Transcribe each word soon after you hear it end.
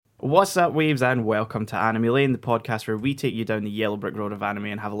What's up, waves, and welcome to Anime Lane, the podcast where we take you down the yellow brick road of anime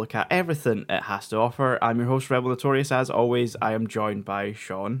and have a look at everything it has to offer. I'm your host, Rebel Notorious. As always, I am joined by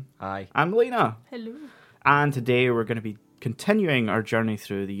Sean. Hi. And Melina. Hello. And today we're going to be continuing our journey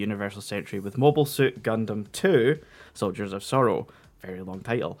through the Universal Century with Mobile Suit Gundam 2, Soldiers of Sorrow. Very long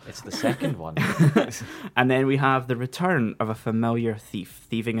title. It's the second one. And then we have the return of a familiar thief,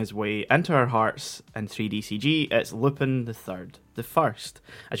 thieving his way into our hearts in 3D CG. It's Lupin the Third, the first.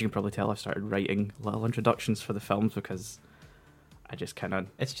 As you can probably tell, I've started writing little introductions for the films because I just kind of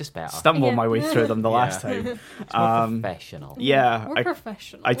It's just better. stumbled my way through them the last time. It's more professional. Yeah, We're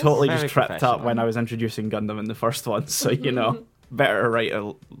professionals. I totally Very just tripped up professional. when I was introducing Gundam in the first one, so better write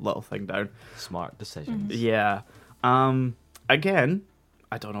a little thing down. Smart decisions. Yeah. Again,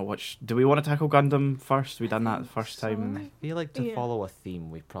 I don't know which. Do we want to tackle Gundam first? We done that the first time. I feel like to Yeah. follow a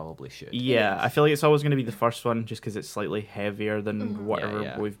theme, we probably should. Yeah, I feel like it's always going to be the first one, just because it's slightly heavier than Mhm. whatever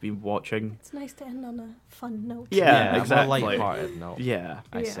Yeah. we've been watching. It's nice to end on a fun note. Yeah, a exactly. more light-hearted note. Yeah.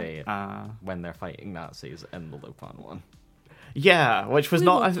 I Yeah. say Uh, when they're fighting Nazis in the Lupin one. yeah, which was We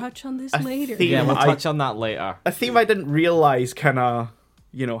not will a touch on this a later. theme. Yeah, we'll I- touch on that later. theme I didn't realize kind of,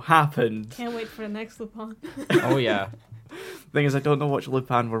 happened. Can't wait for the next Lupin. Oh yeah, Thing is, I don't know which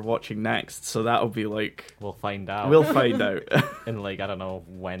Lupin we're watching next, so that'll be like, we'll find out. we'll find out. And I don't know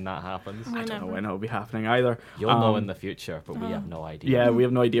when that happens. I don't know Whenever. when it'll be happening either. You'll know in the future, but we Oh. have no idea. Yeah, we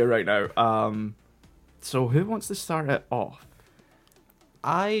have no idea right now. So who wants to start it off?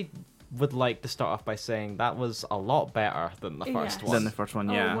 I would like to start off by saying that was a lot better than the first Yes. one. Than the first one,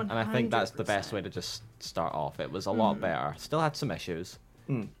 Oh, yeah. one- And I think that's the 100%. best way to just start off. It was a lot Mhm. better. Still had some issues,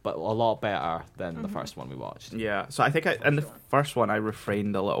 Mm. but a lot better than the first one we watched. Yeah, so I think in the Sure. first one I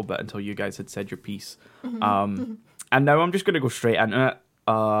refrained a little bit until you guys had said your piece. Mm-hmm. And now I'm just going to go straight into it.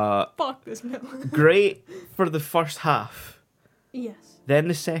 Fuck this mill. Great for the first half. Yes. Then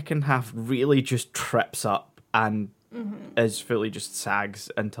the second half really just trips up and is fully just sags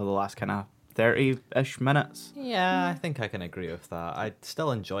until the last kind of 30-ish minutes. Yeah, I think I can agree with that. I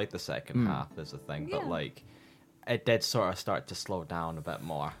still enjoyed the second half as a thing, but Yeah. it did sort of start to slow down a bit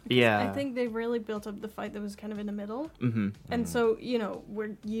more. Yeah. I think they really built up the fight that was kind of in the middle. Mm-hmm. And so,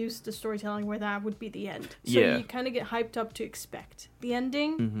 we're used to storytelling where that would be the end. So Yeah. you kind of get hyped up to expect the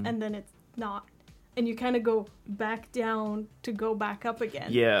ending, Mhm. and then it's not. And you kind of go back down to go back up again.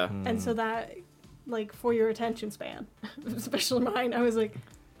 Yeah. And so that, for your attention span, especially mine, I was like,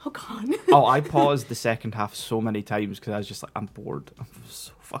 oh god. Oh, I paused the second half so many times because I was just like, I'm bored. I'm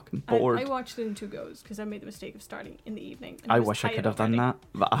so fucking bored. I watched it in 2 goes because I made the mistake of starting in the evening. and I was wish I tired could have done already.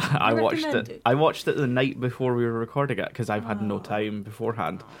 that, but I watched recommend it. it. I watched it the night before we were recording it because I've had no Oh. time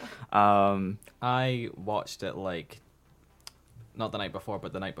beforehand. I watched it not the night before,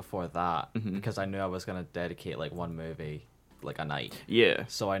 but the night before that, Mhm. because I knew I was going to dedicate one movie a night. Yeah,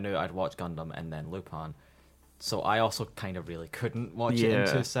 So I knew I'd watch Gundam and then Lupin. So I also kind of really couldn't watch it in Yeah.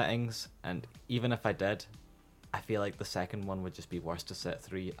 2 settings. And even if I did, I feel like the second one would just be worse to sit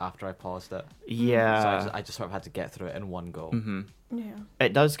through after I paused it. yeah. So I just sort of had to get through it in one go. hmm Yeah.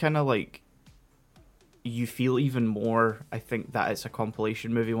 It does kind of you feel even more. I think that it's a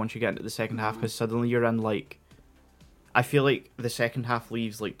compilation movie once you get into the second half because suddenly you're in I feel like the second half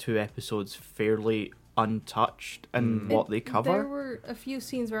leaves 2 episodes fairly untouched in what they There cover. were a few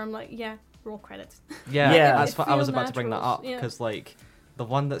scenes where I'm like, yeah, roll credits. Yeah, Yeah. that's It what I was feel about to bring that natural, up yeah. because the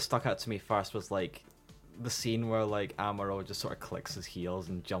one that stuck out to me first was the scene where Amuro just sort of clicks his heels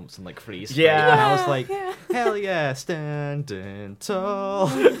and jumps and freeze. Yeah. and I was like, Yeah. hell yeah, standing tall.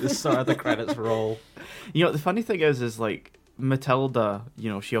 Just sort of the credits roll. The funny thing is Matilda.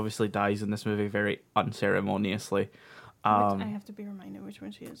 She obviously dies in this movie very unceremoniously. I have to be reminded which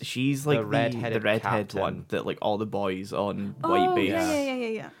one she is. She's The the redheaded redhead captain. one that all the boys on Oh, White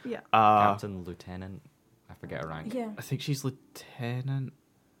Base. yeah. Captain, Lieutenant, I forget her rank. Yeah. I think she's lieutenant.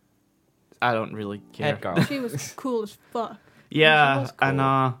 I don't really care. Head girl. She was cool as fuck. Yeah, She was cool. and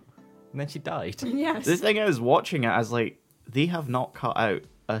And then she died. Yes. the thing is, watching it, I was like, they have not cut out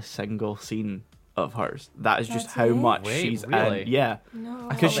a single scene of hers. That is just That's how it? much Wait, she's really? in. Yeah, No.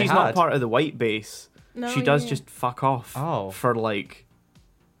 I because thought they she's not had. part of the White Base. No, she does yeah. just fuck off Oh. for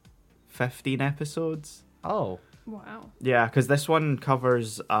 15 episodes. Oh. Wow. Yeah, because this one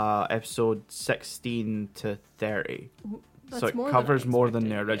covers episode 16 to 30. That's So it more than covers I more than the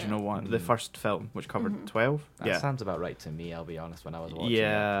expected, original yeah. one, the first film, which covered 12. That yeah. sounds about right to me, I'll be honest, when I was watching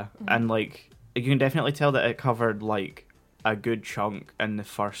Yeah, and you can definitely tell that it covered a good chunk in the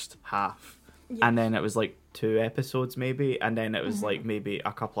first half, and then it was 2 episodes maybe, and then it was maybe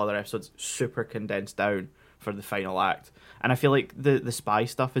a couple other episodes super condensed down for the final act. And I feel like the spy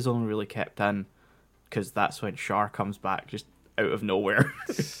stuff is only really kept in because that's when Char comes back just out of nowhere.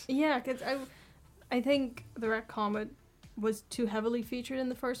 Yeah, Yeah, because I think the Red Comet was too heavily featured in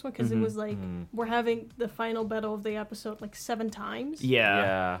the first one because it was like we're having the final battle of the episode like 7 times.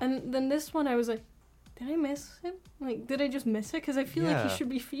 Yeah. And then this one I was like, did I miss him? Like, did I just miss it? Because I feel like he should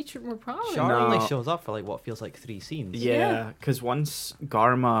be featured more prominently. Char No. only shows up for like what feels like 3 scenes. Yeah, because once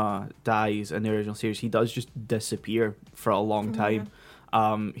Garma dies in the original series, he does just disappear for a long time.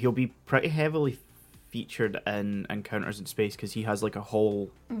 He'll be pretty heavily featured in Encounters in Space because he has like a whole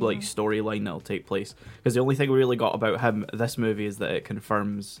like storyline that'll take place. Because the only thing we really got about him this movie is that it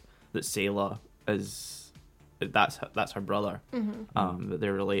confirms that Sayla that's her brother. That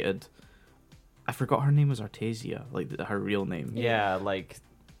they're related. I forgot her name was Artesia, like her real name. Yeah, like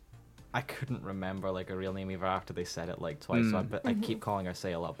I couldn't remember like a real name either after they said it like twice. So I keep calling her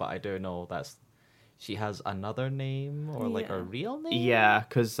Sayla, but I do know she has another name or like a real name. Yeah,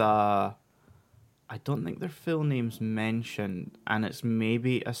 because I don't think their full name's mentioned, and it's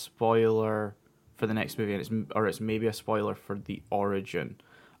maybe a spoiler for the next movie, and it's maybe a spoiler for the origin.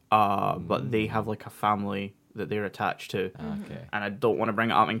 But they have like a family that they're attached to. Okay. And I don't want to bring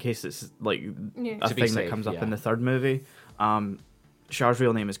it up in case it's like a To be thing safe, that comes up in the third movie. Char's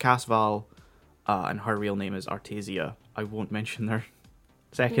real name is Casval, and her real name is Artesia. I won't mention their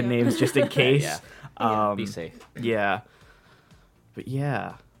second names just in case. Be safe. Yeah. But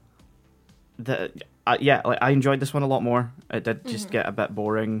yeah. Like I enjoyed this one a lot more. It did just get a bit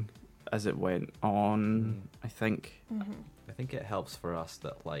boring as it went on, I think. I think it helps for us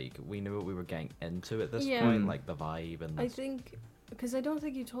that like we knew what we were getting into at this point, like the vibe and I think because I don't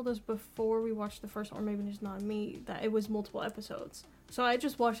think you told us before we watched the first one, or maybe just not me, that it was multiple episodes. So I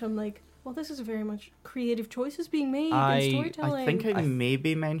just watched them like, well, this is very much creative choices being made in storytelling. I think I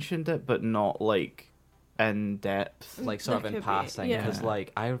maybe mentioned it, but not like in depth, like sort of in passing. Because Yeah.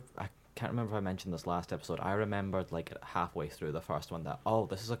 like I can't remember if I mentioned this last episode. I remembered like halfway through the first one that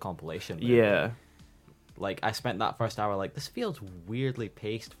this is a compilation movie. Yeah. Like I spent that first hour like this feels weirdly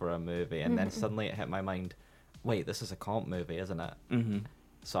paced for a movie, and then suddenly it hit my mind, wait, this is a comp movie, isn't it?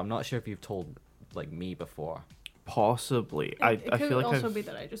 So I'm not sure if you've told like me before. Possibly. I feel like also be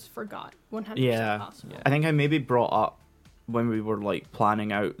that I just forgot 100% possible. I think I maybe brought up when we were like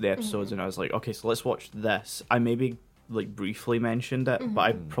planning out the episodes, and I was like, okay, so let's watch this. I maybe like briefly mentioned it, but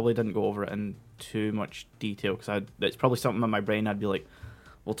I probably didn't go over it in too much detail because it's probably something in my brain I'd be like,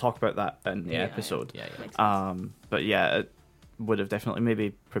 we'll talk about that in the episode. But yeah, it would have definitely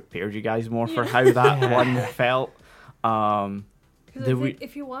maybe prepared you guys more for how that one felt. Because I think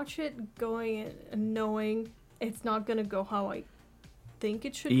if you watch it going and knowing it's not going to go how I think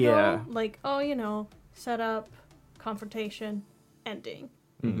it should go, like, set up, confrontation, ending.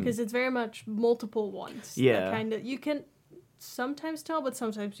 Because it's very much multiple ones. Yeah. Kind of, you can sometimes tell, but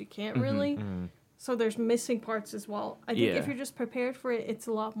sometimes you can't really. So there's missing parts as well. I think if you're just prepared for it, it's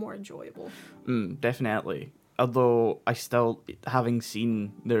a lot more enjoyable. Definitely. Although I still, having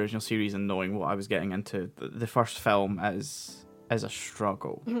seen the original series and knowing what I was getting into, the first film is a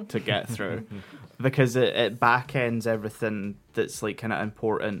struggle to get through because it backends everything that's like kind of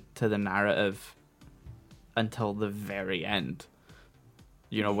important to the narrative until the very end.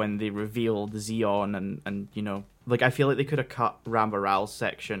 You know, when they reveal the Xeon and you know, like I feel like they could have cut Rambaral's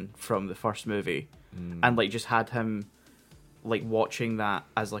section from the first movie and like just had him like watching that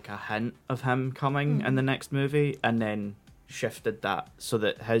as like a hint of him coming in the next movie, and then shifted that so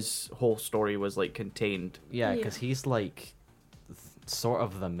that his whole story was like contained. Yeah, because he's like sort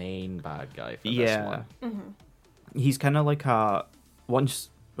of the main bad guy for this one. He's kind of like once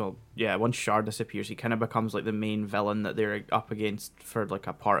Char disappears, he kind of becomes like the main villain that they're up against for like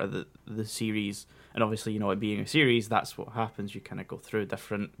a part of the series. And obviously, you know, it being a series, that's what happens. You kind of go through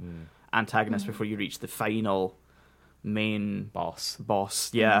different antagonists before you reach the final main boss.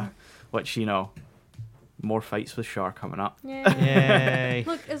 Which, you know, more fights with Char coming up. Yay.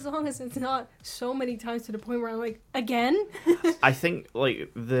 Look, as long as it's not so many times to the point where I'm like, again? I think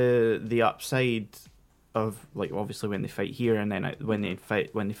like the upside of like obviously when they fight here and then when they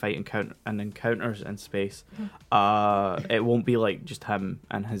fight encounters in space, it won't be like just him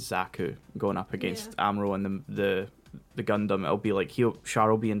and his Zaku going up against Amuro and the Gundam. It'll be like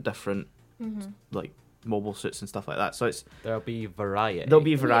Char will be in different like mobile suits and stuff like that. So there'll be variety.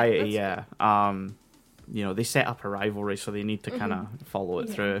 You know, they set up a rivalry, so they need to kind of follow it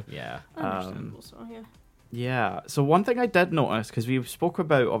through. Understandable, So one thing I did notice, because we spoke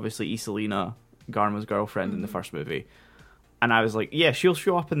about obviously Iselina, Garma's girlfriend in the first movie, and I was like, yeah, she'll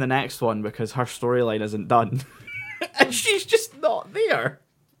show up in the next one because her storyline isn't done. And she's just not there.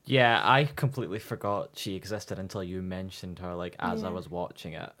 Yeah, I completely forgot she existed until you mentioned her, like, as I was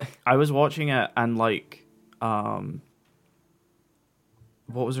watching it. I was watching it, and, like,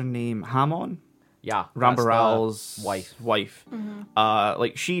 what was her name? Hamon? Yeah, Rambaral's wife. Mm-hmm.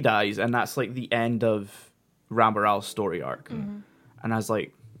 Like she dies, and that's like the end of Rambaral's story arc. Mm-hmm. And I was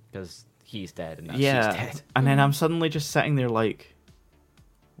like, because he's dead and now yeah. she's dead. And then I'm suddenly just sitting there like,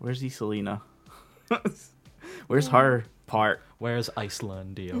 where's Iselina? Where's her part? Where's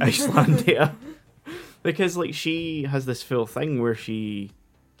Icelandia? Icelandia. Because like she has this full thing where she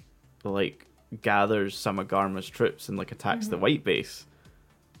like gathers some of Garma's troops and like attacks the white base,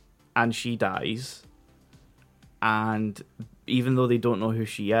 and she dies. And even though they don't know who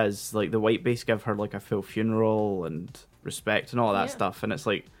she is, like the white base give her like a full funeral and respect and all that stuff, and it's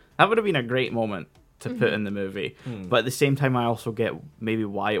like that would have been a great moment to put in the movie. But at the same time, I also get maybe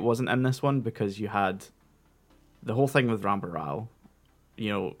why it wasn't in this one, because you had the whole thing with Rambaral, you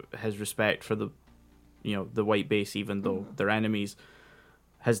know, his respect for the, you know, the white base, even though they're enemies,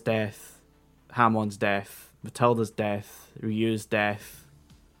 his death, Hamon's death, Matilda's death, Ryu's death.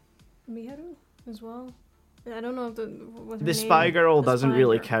 Miharu as well. I don't know if the spy girl doesn't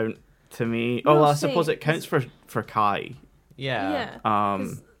really count to me. No, well, I same, suppose it counts for Kai. Yeah. Yeah.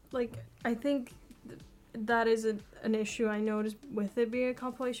 Like, I think that is an issue I noticed with it being a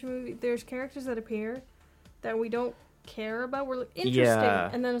compilation movie. There's characters that appear that we don't care about. We're like, interesting. Yeah.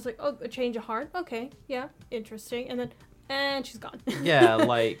 And then it's like, oh, a change of heart. Okay, yeah, interesting. And she's gone. Yeah,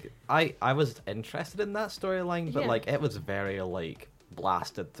 like, I was interested in that storyline, but, Yeah. like, it was very, like,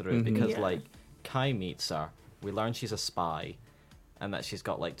 blasted through because, like, Kai meets her. We learn she's a spy and that she's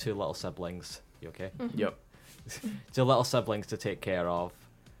got, like, 2 little siblings. You okay? Yep. 2 little siblings to take care of.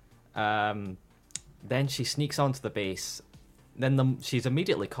 Then she sneaks onto the base. Then she's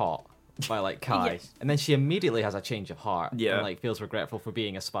immediately caught by, like, Kai. Yes. And then she immediately has a change of heart. Yeah. And, like, feels regretful for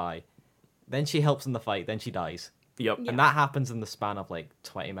being a spy. Then she helps in the fight. Then she dies. Yep. Yeah. And that happens in the span of, like,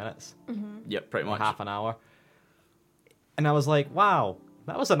 20 minutes. Yep, pretty Or much. half an hour. And I was like, wow,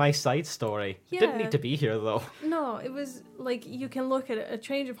 that was a nice side story. It didn't Yeah. need to be here, though. No, it was like you can look at it. A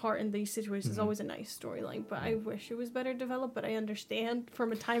change of heart in these situations is always a nice storyline, but I wish it was better developed. But I understand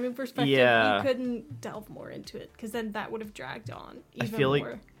from a timing perspective, you couldn't delve more into it because then that would have dragged on even I feel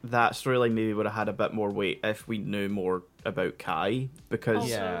more. like that storyline maybe would have had a bit more weight if we knew more about Kai, because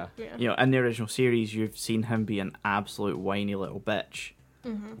Yeah. you know, in the original series, you've seen him be an absolute whiny little bitch.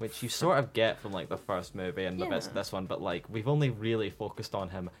 Which you sort of get from, like, the first movie and the bits of this one, but, like, we've only really focused on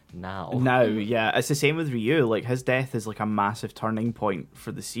him now. Now, yeah, it's the same with Ryu. Like, his death is like a massive turning point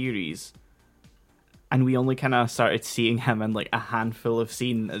for the series, and we only kind of started seeing him in like a handful of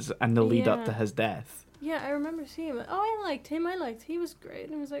scenes in the lead up to his death. Yeah, I remember seeing him. Oh, I liked him. He was great.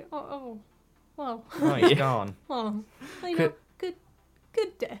 And I was like, well, Oh, he's gone. well, you know,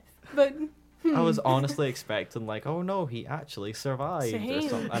 good death. But I was honestly expecting, like, oh no, he actually survived or Same.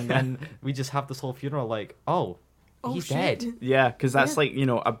 something. And then we just have this whole funeral, like, he's shit. dead. Yeah, because that's Yeah. like, you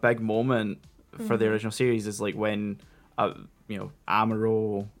know, a big moment for the original series is like when, you know,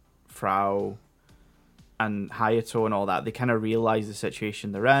 Amuro, Frau, and Hayato and all that, they kind of realize the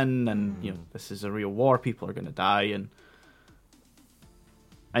situation they're in, and you know, this is a real war. People are going to die, and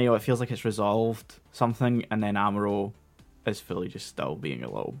you know, it feels like it's resolved something, and then Amuro is fully just still being a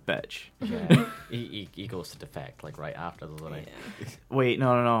little bitch. Yeah. he goes to defect, like, right after, doesn't he? yeah. Wait,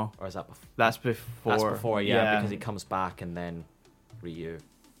 no. Or is that before? That's before. That's before, yeah, because he comes back and then Ryu,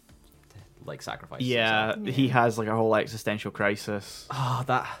 like, sacrifices himself. He has like a whole existential crisis. Oh,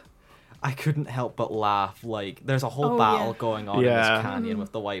 that... I couldn't help but laugh. Like, there's a whole Oh, battle yeah. going on in Yeah. this canyon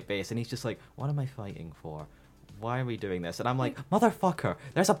with the white base, and he's just like, what am I fighting for? Why are we doing this? And I'm like, motherfucker,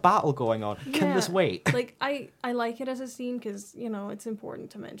 there's a battle going on. Can this Yeah. wait? Like, I like it as a scene because, you know, it's important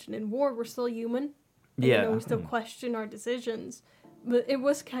to mention. In war, we're still human. And, Yeah. You know, we still question our decisions. But it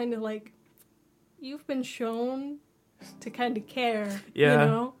was kind of like, you've been shown to kind of care. Yeah. You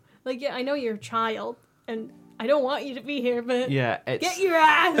know? Like, yeah, I know you're a child, and I don't want you to be here, but Yeah, it's... get your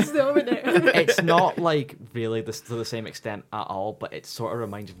ass over there. It's not, like, really to the same extent at all, but it sort of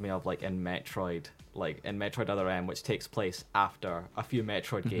reminded me of, like, in Metroid Other M, which takes place after a few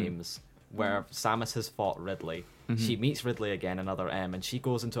Metroid games, where Samus has fought Ridley. She meets Ridley again in Other M, and she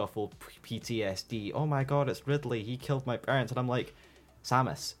goes into a full PTSD. Oh my god, it's Ridley, he killed my parents. And I'm like,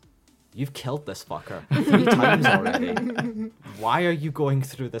 Samus, you've killed this fucker 3 times already. Why are you going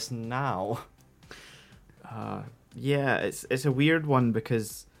through this now? Yeah, it's a weird one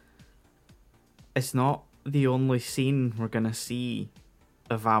because it's not the only scene we're gonna see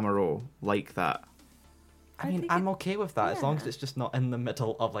of Amuro like that. I mean, think I'm okay with that as long as yeah. it's just not in the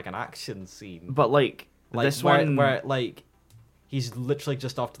middle of, like, an action scene. But like this where, one, where, like, he's literally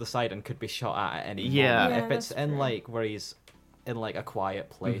just off to the side and could be shot at any Yeah. moment. Yeah, If it's that's in, true. like, where he's in, like, a quiet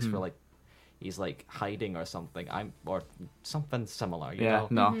place where, like, he's like hiding or something. Or something similar. You Yeah, know?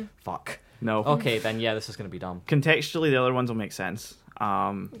 no. Mm-hmm. Fuck. No. Okay, then yeah, this is gonna be dumb. Contextually, the other ones will make sense.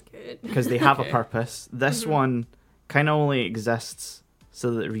 Good. Because they have Okay. a purpose. This one kind of only exists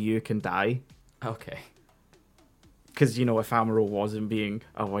so that Ryu can die. Okay. Because, you know, if Amuro wasn't being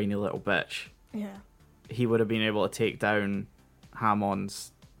a whiny little bitch, Yeah. he would have been able to take down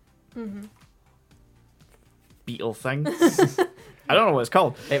Hamon's beetle thing. I don't know what it's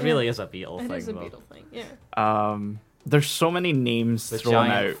called. It really is a beetle It thing. is a though. beetle thing, yeah. There's so many names The thrown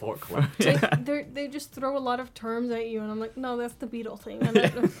giant out. forklift. Like, they just throw a lot of terms at you, and I'm like, no, that's the beetle thing.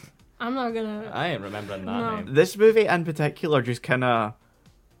 And I'm not gonna. I ain't remembering that No. name. This movie in particular just kind of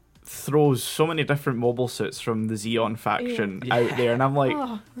throws so many different mobile suits from the Xeon faction Yeah. out there, and I'm like,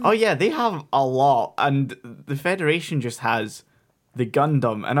 oh yeah, they have a lot, and the Federation just has the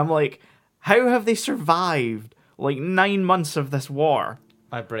Gundam, and I'm like, how have they survived like 9 months of this war?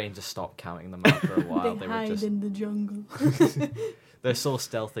 My brain just stopped counting them after a while. They They were hide just in the jungle. they're so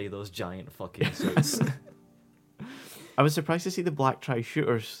stealthy, those giant fucking suits. I was surprised to see the Black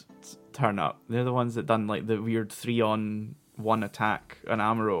Tri-Shooters turn up. They're the ones that done like the weird 3-on-1 attack on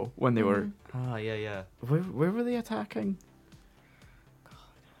Amuro when they were. Ah, yeah. Where were they attacking?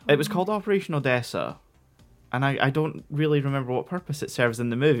 It was called Operation Odessa, and I don't really remember what purpose it serves in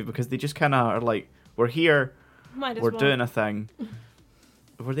the movie because they just kind of are like, we're here, Might as we're well. doing a thing.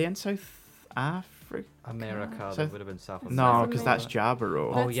 Were they in South Africa? America, South- that would have been South America. No, South because that's Jabaro.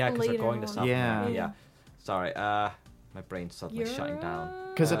 Oh That's yeah, the because they're later going to one. South Yeah. America. Yeah. Sorry, my brain's suddenly shutting down.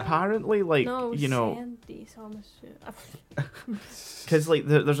 Because apparently, like, No, you know, Sandy Thomas. because like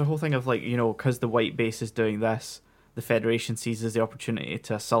there's a whole thing of like, you know, because the white base is doing this, the Federation seizes the opportunity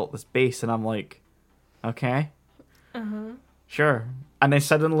to assault this base, and I'm like, okay, sure. And then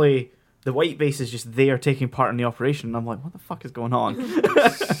suddenly the white base is just there taking part in the operation, and I'm like, what the fuck is going on?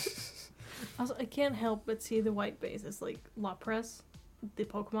 Also, I can't help but see the white base as like Lapras, the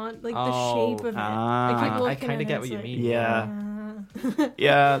Pokemon, like Oh, the shape of it. ah. I keep I looking kind at of it, get it's what you like, mean. Yeah.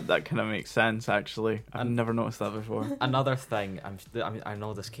 Yeah, that kind of makes sense actually. I've never noticed that before. Another thing, I mean, I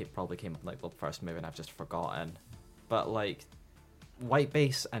know this probably came up like the first movie, and I've just forgotten, but like, White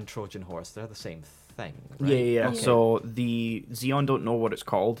Base and Trojan Horse, they're the same thing. Right? Yeah. Okay. So the Xeon don't know what it's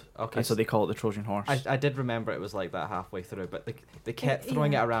called, Okay, and so they call it the Trojan Horse. I did remember it was like that halfway through, but they kept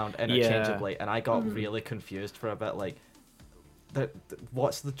throwing Yeah. it around Yeah. interchangeably, and I got really confused for a bit. Like,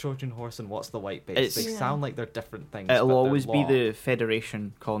 what's the Trojan Horse and what's the White Base? It's- They Yeah. sound like they're different things. but It'll they're always be law. the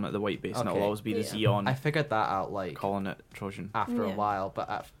Federation calling it the White Base, and it'll Okay. always be the Yeah. Xeon I figured that out like calling it Trojan. after a Yeah. while,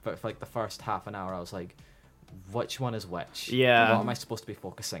 but for like the first half an hour, I was like, which one is which? Yeah. What am I supposed to be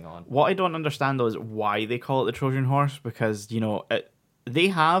focusing on? What I don't understand though is why they call it the Trojan Horse, because you know they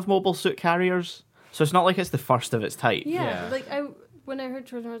have mobile suit carriers, so it's not like it's the first of its type. Yeah, Yeah. like when I heard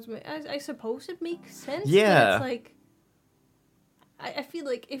Trojan Horse, I suppose it makes sense. Yeah. But it's like, I feel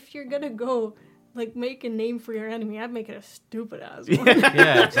like if you're gonna go like make a name for your enemy, I'd make it a stupid ass one.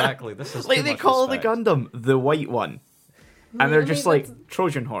 Yeah, exactly. This is Like too they much call respect. the Gundam the white one, Yeah, and they're I just mean, like that's-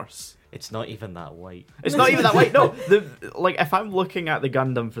 Trojan Horse. It's not even that white. It's not even that white. No, like if I'm looking at the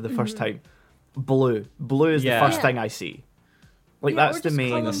Gundam for the first time, blue is Yeah. the first Yeah. thing I see. Like Yeah, that's or the just main.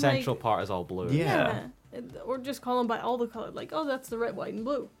 call The them, central part is all blue. Yeah. Or just call them by all the colors. Like, oh, that's the red, white, and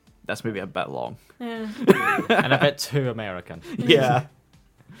blue. That's maybe a bit long. Yeah. And a bit too American. Yeah.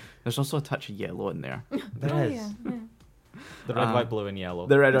 There's also a touch of yellow in there. There Oh, is. yeah. The red, white, blue, and yellow.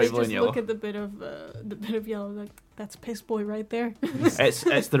 The red, They white, blue, just and yellow. look at the bit of yellow, like that's piss boy right there.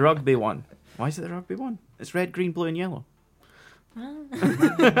 It's the rugby one. Why is it the rugby one? It's red, green, blue, and yellow.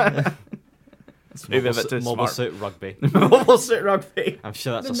 It's maybe a bit too Mobile smart. suit rugby. Mobile suit rugby. I'm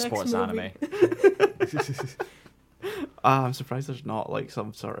sure that's The a next sports movie. anime. I'm surprised there's not like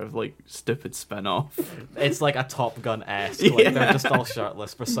some sort of like stupid spin-off. It's like a Top Gun-esque. Yeah. Like, they're just all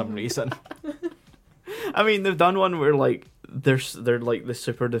shirtless for some reason. I mean, they've done one where like they're like the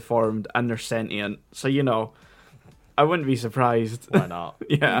super deformed and they're sentient. So you know, I wouldn't be surprised. Why not?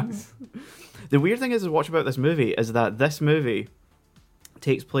 Yeah. The weird thing is watch about this movie is that this movie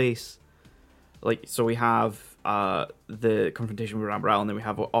takes place like so we have the confrontation with Rambaral and then we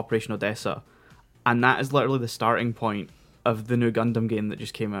have Operation Odessa, and that is literally the starting point of the new Gundam game that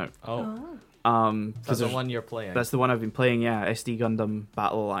just came out. Oh, Oh. that's the there's- one you're playing. That's the one I've been playing, yeah, SD Gundam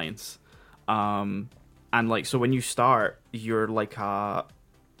Battle Alliance. And like so when you start, you're like a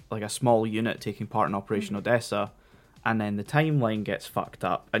small unit taking part in Operation Odessa, and then the timeline gets fucked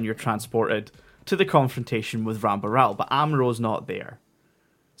up and you're transported to the confrontation with Rambaral, but Amuro's not there.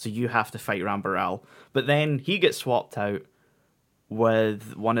 So you have to fight Rambaral. But then he gets swapped out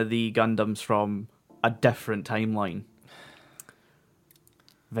with one of the Gundams from a different timeline.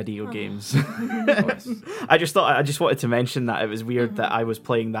 video games. I just wanted to mention that it was weird that I was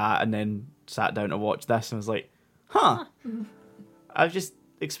playing that and then sat down to watch this and was like, I've just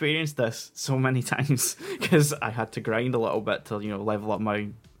experienced this so many times because I had to grind a little bit to level up my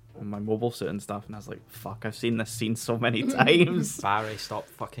mobile suit and stuff, and I was like, fuck, I've seen this scene so many times. Barry, stop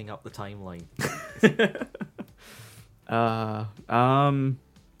fucking up the timeline.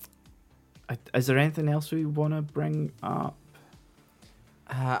 Is there anything else we want to bring up?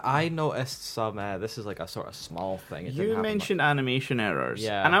 I noticed some. This is like a sort of small thing. You mentioned animation errors,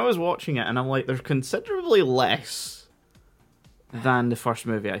 yeah, and I was watching it, and I'm like, there's considerably less than the first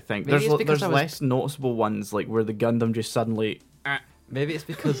movie. I think there's less noticeable ones, like where the Gundam just suddenly. Maybe it's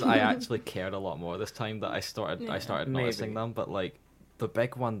because I actually cared a lot more this time that I started noticing them. But like the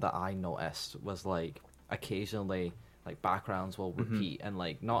big one that I noticed was like occasionally like backgrounds will repeat and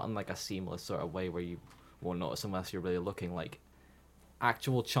like not in like a seamless sort of way where you won't notice unless you're really looking, like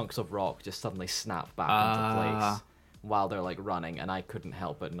actual chunks of rock just suddenly snap back into place while they're like running, and I couldn't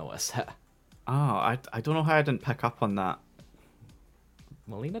help but notice it. I don't know how I didn't pick up on that.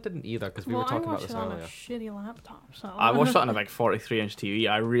 Melina didn't either because we were talking about this earlier. I watched it on a shitty laptop, so I watched it on a big 43-inch TV.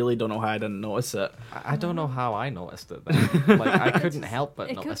 I really don't know how I didn't notice it. I don't know how I noticed it then. Like I couldn't help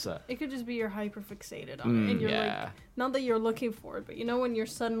but notice it. It could just be you're hyper fixated on it, and you're like, not that you're looking for it, but when you're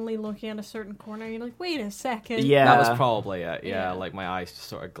suddenly looking at a certain corner, you're like, wait a second. Yeah, that was probably it. Yeah, like my eyes just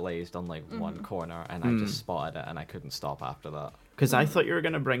sort of glazed on like one corner, and I just spotted it, and I couldn't stop after that. Because I thought you were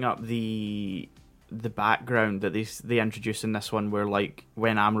going to bring up the background that they introduce in this one, where like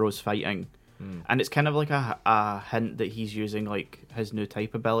when Amro's fighting, and it's kind of like a hint that he's using like his new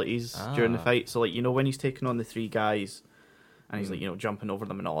type abilities during the fight. So like when he's taking on the three guys, and he's like jumping over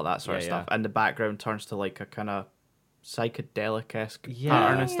them and all of that sort of stuff, and the background turns to like a kind of psychedelic-esque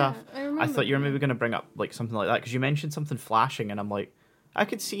pattern and stuff. I thought you were maybe going to bring up like something like that because you mentioned something flashing, and I'm like, I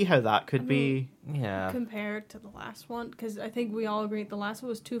could see how that could be compared to the last one, because I think we all agree the last one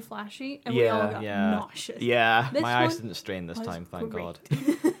was too flashy and we all got nauseous. Yeah, my eyes didn't strain this time, thank God.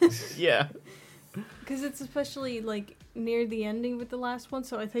 Yeah, because it's especially like near the ending with the last one,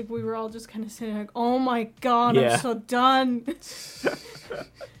 so I think we were all just kind of sitting like, oh my God, I'm so done.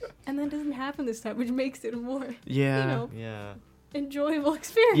 And that doesn't happen this time, which makes it a more enjoyable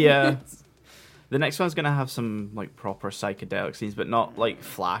experience. Yeah. The next one's going to have some like proper psychedelic scenes, but not like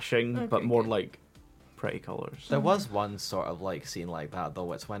flashing, but more like pretty colours. There was one sort of like scene like that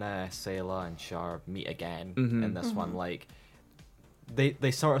though. It's when Sayla and Char meet again in this one. Like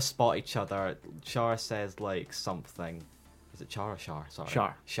they sort of spot each other. Char says like something. Is it Char or Char?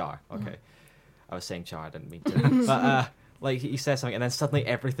 Sorry. Char. Okay. I was saying Char. I didn't mean to. But like he says something, and then suddenly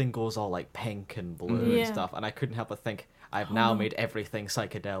everything goes all like pink and blue and stuff, and I couldn't help but think, I've now made everything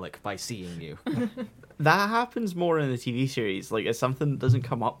psychedelic by seeing you. That happens more in the TV series. Like, it's something that doesn't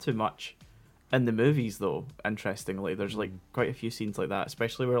come up too much in the movies, though, interestingly. There's, like, quite a few scenes like that,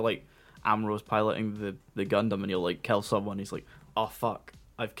 especially where, like, Amro's piloting the Gundam and he'll, like, kill someone. He's like, oh, fuck,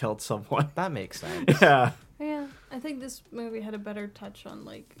 I've killed someone. That makes sense. Yeah. Yeah, I think this movie had a better touch on,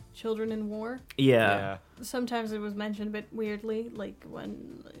 like, children in war. Yeah. Sometimes it was mentioned a bit weirdly, like,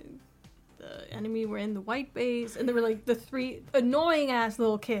 when the enemy were in the white base, and they were like the three annoying ass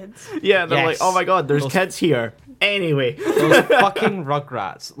little kids. Yeah, they're like, oh my God, there's kids here. Anyway, those fucking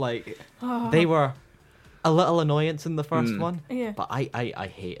Rugrats, like they were a little annoyance in the first one, but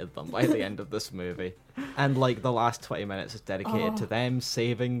I hated them by the end of this movie, and like the last 20 minutes is dedicated to them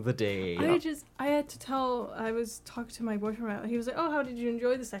saving the day. I had to tell. I was talking to my boyfriend about it. He was like, oh, how did you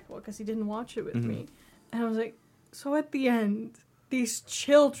enjoy the second one? Because he didn't watch it with me, and I was like, so at the end, these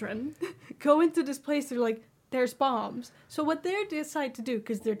children go into this place, they're like, there's bombs. So what they decide to do,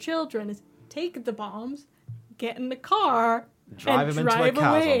 because they're children, is take the bombs, get in the car, drive and drive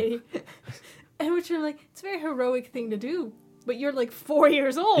away. And which are like, it's a very heroic thing to do, but you're like 4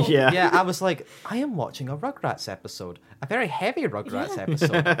 years old. Yeah, I was like, I am watching a Rugrats episode. A very heavy Rugrats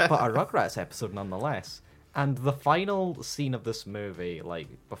episode, but a Rugrats episode nonetheless. And the final scene of this movie, like,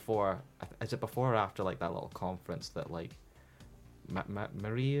 is it before or after, like, that little conference that, like,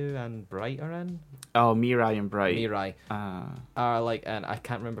 Mariu and Bright are in? Oh, Mirai and Bright. Mirai are like, and I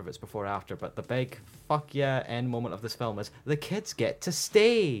can't remember if it's before or after, but the big fuck yeah end moment of this film is the kids get to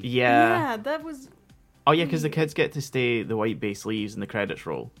stay. Yeah, that was. Oh yeah, because the kids get to stay. The white base leaves and the credits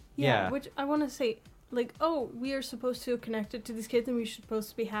roll. Yeah, which I want to say, like, oh, we are supposed to connect it to these kids, and we're supposed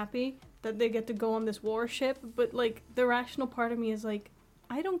to be happy that they get to go on this warship. But like, the rational part of me is like,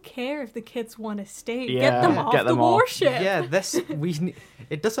 I don't care if the kids want to stay. Yeah, get them off the warship. Yeah,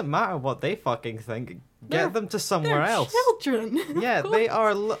 it doesn't matter what they fucking think. Get them to somewhere else. Children. Yeah,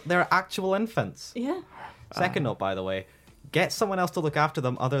 they're actual infants. Yeah. Second note, by the way, get someone else to look after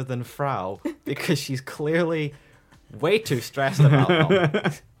them other than Frau, because she's clearly way too stressed about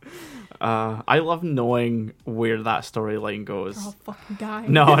them. I love knowing where that storyline goes. They're all fucking die.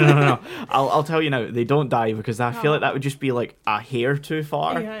 No. I'll tell you now, they don't die, because I feel like that would just be like a hair too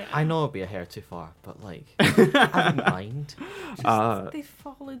far. Yeah. I know it'd be a hair too far, but like, I wouldn't mind. They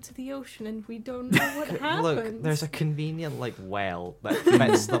fall into the ocean and we don't know what happens. Look, there's a convenient like well that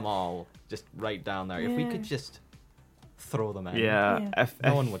fits them all just right down there. If we could just throw them in, If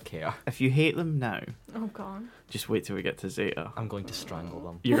no one would care. If you hate them now, oh god, just wait till we get to Zeta. I'm going to strangle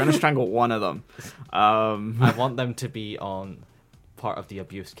them. You're going to strangle one of them. I want them to be on part of the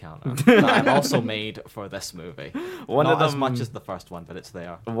abuse counter that I've also made for this movie. Not of them, as much as the first one, but it's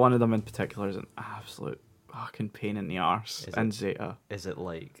there. One of them in particular is an absolute fucking pain in the arse. And Zeta. Is it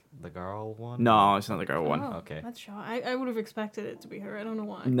like the girl one? No, it's not the girl one. Okay. That's shot. I would have expected it to be her. I don't know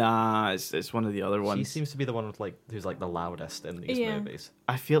why. Nah, it's one of the other ones. She seems to be the one with like who's like the loudest in these movies.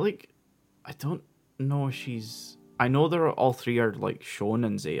 I feel like I don't know if she's. I know all three are like shown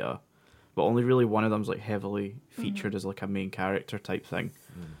in Zeta, but only really one of them's like heavily featured as like a main character type thing,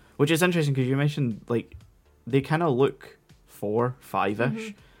 which is interesting because you mentioned like they kind of look 4,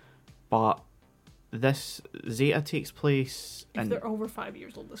 5-ish, but this Zeta takes place. If they're over 5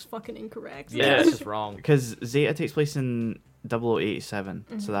 years old, that's fucking incorrect. Yeah, it's just wrong. Because Zeta takes place in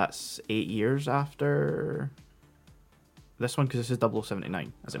 0087, so that's 8 years after this one, because this is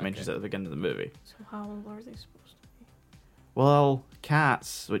 0079, as it mentions at the beginning of the movie. So how old are they supposed to be? Well,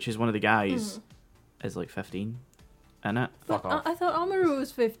 Katz, which is one of the guys, is like 15 in it. But I thought Amaru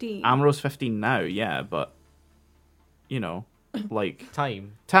was 15. Amuro's 15 now, yeah, but you know, like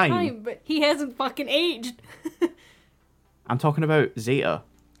Time, but he hasn't fucking aged. I'm talking about Zeta.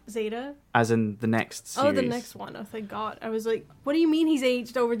 Zeta? As in the next series. Oh, the next one. Oh, thank God. I was like, what do you mean he's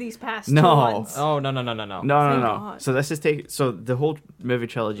aged over these past 2 No. months? Oh, no. Thank God. So this is so the whole movie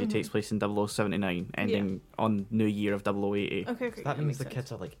trilogy takes place in 0079, ending on New Year of 0080. Okay, So that means the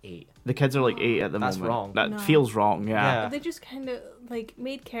kids are like 8. The kids are like 8 at the That's moment. wrong. That feels wrong, yeah. They just kind of like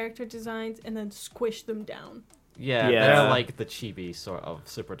made character designs and then squished them down. Yeah, they're like the chibi sort of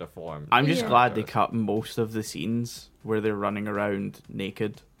super deformed. I'm just glad they cut most of the scenes where they're running around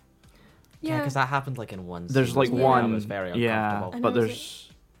naked. Yeah, because that happened like in one scene. There's like one, I was very uncomfortable. but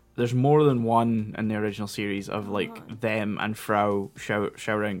there's more than one in the original series of like them and Frau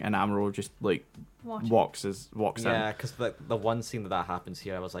showering, and Amuro just like walks in. Yeah, because the one scene that happens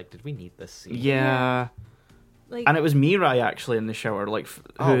here, I was like, did we need this scene? Yeah. Like, and it was Mirai actually in the shower, like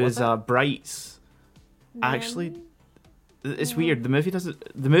who is Bright's. Actually, it's weird. The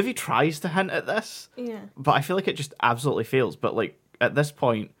movie tries to hint at this, but I feel like it just absolutely fails. But like at this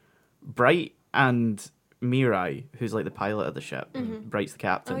point, Bright and Mirai, who's like the pilot of the ship, Bright's the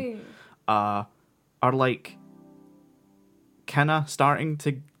captain, are like kind of starting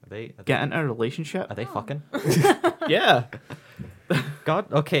to get into a relationship. Are they fucking? Yeah.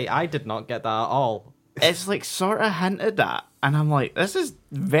 God, okay, I did not get that at all. It's like sort of hinted at, and I'm like, this is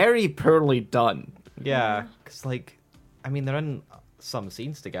very poorly done. Yeah, because like, I mean, they're in some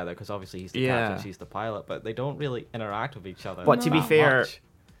scenes together because obviously he's the captain, she's the pilot, but they don't really interact with each other. But to be fair,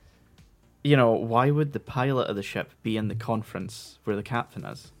 you know, why would the pilot of the ship be in the conference where the captain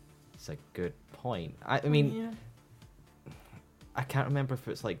is? It's a good point. I mean, I can't remember if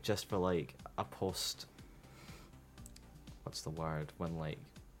it's like just for like a post. What's the word when like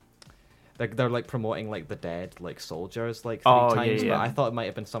they're like promoting like the dead like soldiers like 3 times, but I thought it might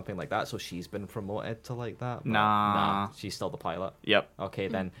have been something like that. So she's been promoted to like that. Nah, she's still the pilot. Yep. Okay,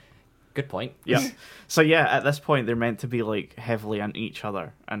 then. Good point. Yep. So yeah, at this point they're meant to be like heavily into each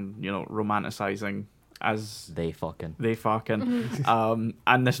other and, you know, romanticizing as they fucking.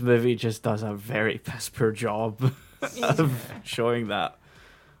 And this movie just does a very piss poor job of showing that.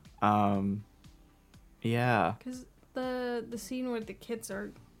 Yeah. Because the scene where the kids are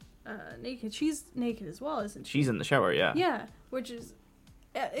naked, she's naked as well, isn't she? She's in the shower, yeah. Yeah, which is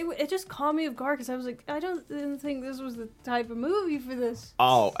it just caught me off guard because I was like, didn't think this was the type of movie for this.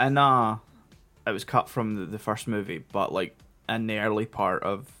 Oh, and it was cut from the first movie, but like in the early part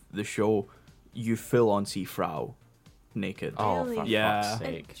of the show, you full on see Frau naked. Oh, for fuck's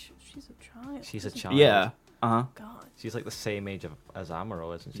sake! She's a child. She's a child. Yeah. God. She's like the same age as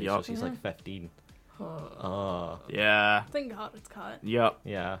Amuro, isn't she? Yep. So she's like 15. Yeah. Thank God it's cut. Yep.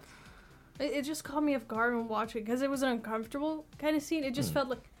 Yeah. It just caught me off guard when watching because it was an uncomfortable kind of scene. It just felt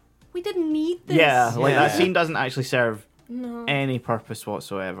like we didn't need this. Yeah, like that scene doesn't actually serve no any purpose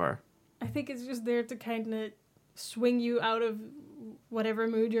whatsoever. I think it's just there to kind of swing you out of whatever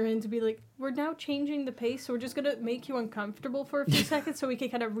mood you're in to be like, we're now changing the pace, so we're just gonna make you uncomfortable for a few seconds so we can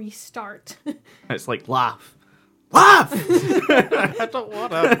kind of restart. It's like laugh, Laugh! I don't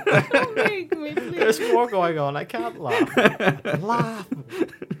want to. Don't make me, please. There's more going on. I can't laugh. Laugh.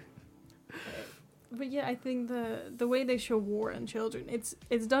 But yeah, I think the way they show war and children, it's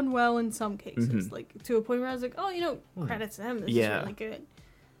done well in some cases. Like to a point where I was like, oh, credits them. This is really good.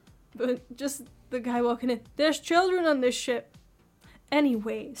 But just the guy walking in, there's children on this ship.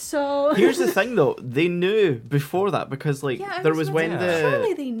 Anyway, so here's the thing though, they knew before that because there was when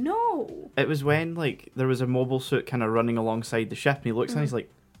surely they know. It was when there was a mobile suit kind of running alongside the ship and he looks and he's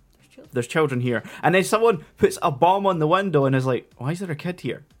like, there's children here. And then someone puts a bomb on the window and is like, why is there a kid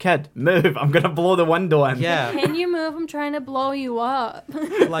here? Kid, move. I'm going to blow the window in. Yeah. Can you move? I'm trying to blow you up.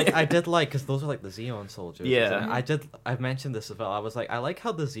 I did because those are the Xeon soldiers. Yeah. I mentioned this as well. I was like, I like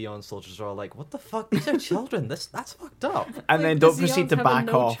how the Xeon soldiers are all like, what the fuck? These are children. That's fucked up. And then don't proceed to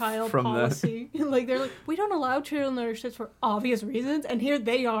back off from policy. They're like, we don't allow children on our ships for obvious reasons. And here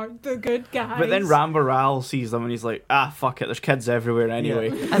they are, the good guys. But then Rambaral sees them and he's like, fuck it. There's kids everywhere anyway.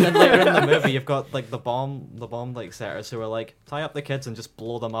 Yeah. And then later in the movie, you've got the bomb setters who are like, tie up the kids and just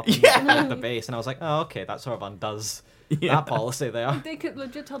blow them up in the base. And I was like, oh, okay, that sort of undoes that policy there. They could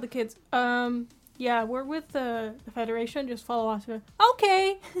legit tell the kids, yeah, we're with the Federation, just follow us.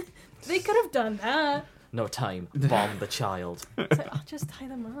 Okay. They could have done that. No time. Bomb the child. It's like, oh, just tie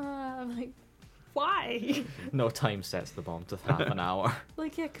them up. Like, why? No time sets the bomb to half an hour.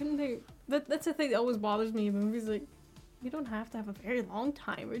 Couldn't they? That's the thing that always bothers me in movies. You don't have to have a very long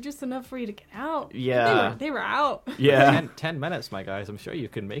time, or just enough for you to get out. Yeah. They were out. Yeah. 10 minutes, my guys. I'm sure you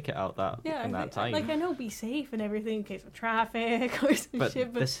can make it out in that time. I know, be safe and everything in case of traffic or some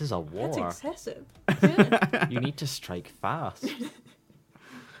shit, but this is a war. That's excessive. Yeah. You need to strike fast.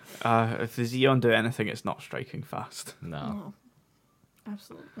 If the Xeon do anything, it's not striking fast. No.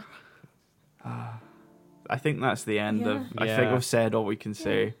 Absolutely. I think that's the end of... I think we've said all we can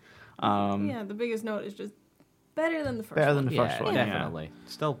say. The biggest note is just better than the first one. Better than the first one, definitely. Yeah.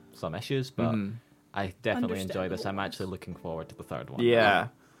 Still some issues, but I definitely enjoy this. I'm actually looking forward to the third one. Yeah.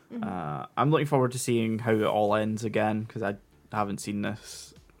 I'm looking forward to seeing how it all ends again, because I haven't seen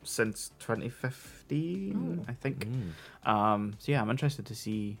this since 2015, I think. So yeah, I'm interested to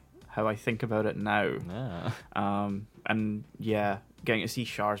see how I think about it now. Yeah. And yeah, getting to see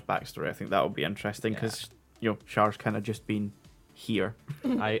Char's backstory, I think that will be interesting, because Char's kind of just been here.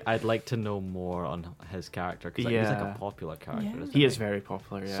 I'd like to know more on his character, because he's a popular character. Yeah. He is very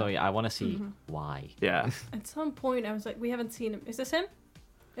popular, yeah. So I want to see why. Yeah. At some point I was like, we haven't seen him. Is this him?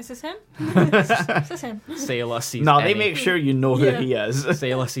 Is this him? Is this him? Sailor sees they make sure you know who he is.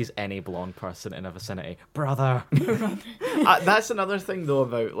 Sailor sees any blonde person in a vicinity. Brother. That's another thing though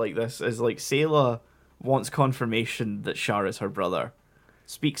about this is Sailor wants confirmation that Char is her brother.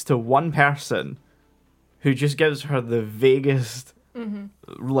 Speaks to one person who just gives her the vaguest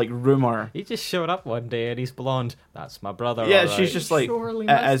rumor. He just showed up one day and he's blonde. That's my brother. Yeah, she's just like,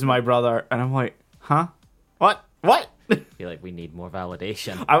 it is my brother. And I'm like, huh? What? I feel like we need more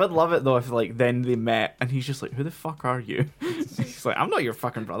validation. I would love it though if then they met and he's just like, who the fuck are you? He's like, I'm not your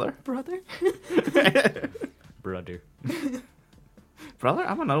fucking brother. Brother? Brother. Brother?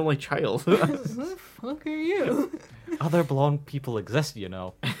 I'm an only child. Who the fuck are you? Other blonde people exist,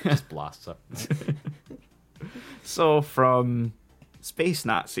 Just blasts her. So from space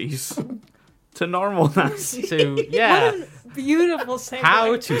Nazis to normal Nazis. To What a beautiful segue.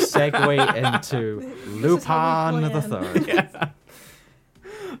 How to segue into Lupin the Third.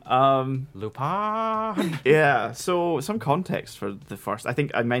 Lupin. Yeah, so some context for the first. I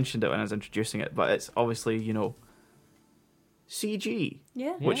think I mentioned it when I was introducing it, but it's obviously, CG.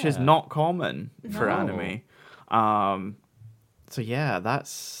 Yeah. Which is not common for anime. So yeah,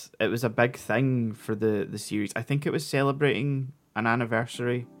 it was a big thing for the series. I think it was celebrating an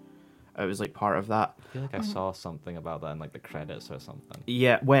anniversary. It was part of that. I feel like I saw something about that in the credits or something.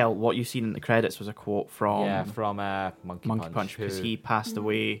 Yeah, well, what you've seen in the credits was a quote from Monkey Punch, because he passed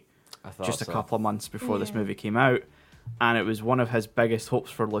away just a couple of months before this Yeah. movie came out, and it was one of his biggest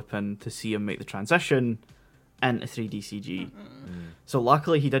hopes for Lupin to see him make the transition into 3D CG. So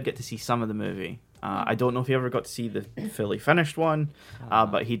luckily he did get to see some of the movie. I don't know if he ever got to see the fully finished one,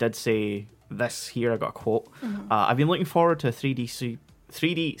 but he did say this here. I got a quote. I've been looking forward to a 3D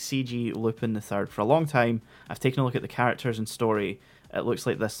CG Lupin the Third for a long time. I've taken a look at the characters and story. It looks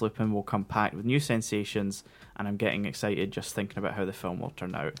like this Lupin will come packed with new sensations, and I'm getting excited just thinking about how the film will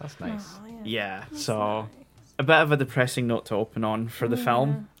turn out. That's nice. Oh, Yeah, That's so nice. a bit of a depressing note to open on for the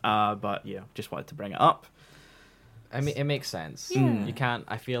film, but yeah, just wanted to bring it up. I mean, it makes sense. Yeah. You can't.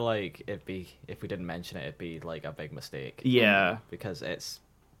 I feel like if we didn't mention it, it'd be a big mistake. Yeah, because it's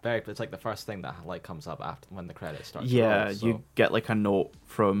the first thing that comes up after when the credits start. yeah. To roll, so. You get a note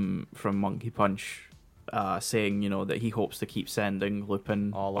from Monkey Punch saying, that he hopes to keep sending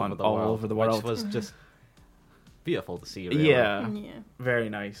Lupin all over the world. Which was just beautiful to see, really. Yeah. Very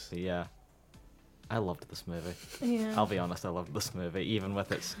nice. Yeah. I loved this movie. Yeah. I'll be honest, I loved this movie, even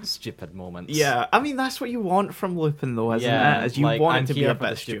with its stupid moments. Yeah, I mean, that's what you want from Lupin, though, isn't it? As you want it to be a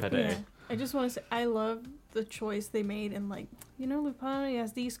bit stupid. Yeah. I just want to say, I love the choice they made, and Lupin, he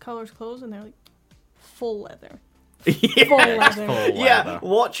has these colors clothes, and they're like full leather. Yeah. Full leather. Full leather. Yeah,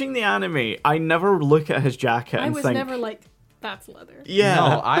 watching the anime, I never look at his jacket and think... I was never like, that's leather. Yeah.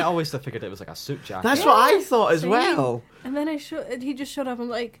 No, I always figured it was like a suit jacket. That's what I thought as same. well. And then he just showed up, I'm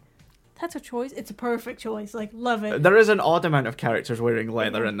like... That's a choice. It's a perfect choice. Like, love it. There is an odd amount of characters wearing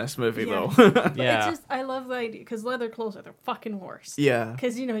leather in this movie, though. Yeah. It's just, I love the idea, because leather clothes are the fucking worst. Yeah.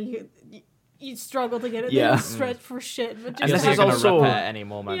 Because, you struggle to get it. Yeah. They don't stretch for shit. But just And this you're is gonna also... rip it at any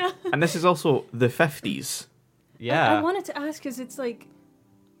moment. Yeah. And this is also the 50s. Yeah. I wanted to ask, because it's like,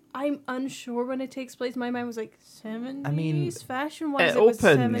 I'm unsure when it takes place. My mind was like 70s. I mean, fashion-wise, it was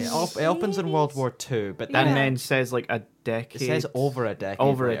opens. 70s. It opens in World War II, but And then then says like a decade. it says over a decade.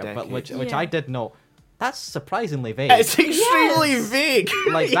 Over a later, decade. but which I did know. That's surprisingly vague. It's extremely Yes. vague.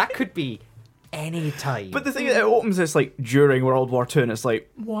 Like that could be any time. But the thing is, it opens this like during World War II, and it's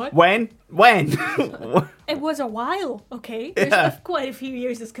like, What? when? It was a while, okay? Yeah. There's quite a few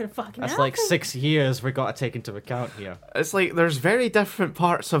years this could have fucking That's happened. like 6 years we got to take into account here. It's like there's very different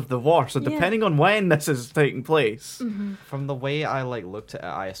parts of the war, so depending on when this is taking place. Mm-hmm. From the way I looked at it,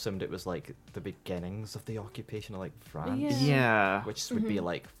 I assumed it was like the beginnings of the occupation of France, Yeah. which would be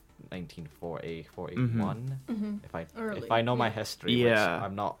like 1940, 41. Early, If I know my history, Yeah. which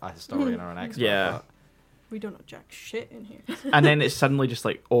I'm not a historian or an expert. Yeah. But We don't know jack shit in here. And then it's suddenly just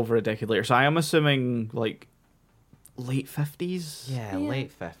like over a decade later. So I am assuming like late 50s. yeah, Yeah.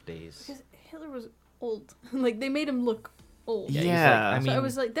 late 50s. Because Hitler was old. Like, they made him look old. Yeah, he's Yeah. like, I So mean, I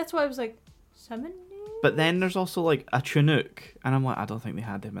was like, that's why I was like, 70? But then there's also like a Chinook, and I'm like, I don't think they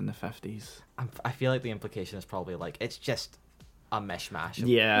had him in the 50s. I feel like the implication is probably like it's just a mishmash of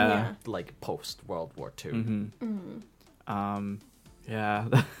Yeah. like post World War II, Yeah.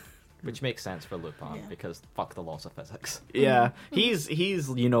 which makes sense for Lupin Yeah. because fuck the laws of physics. Yeah. He's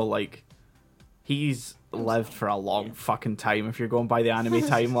like he's lived for a long fucking time if you're going by the anime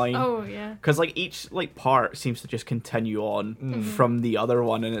timeline. Oh, yeah. Because like each like part seems to just continue on from the other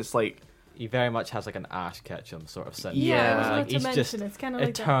one, and it's like He very much has like an Ash Ketchum sort of syndrome. Yeah. I was Like, about to he's mention, just it's kind of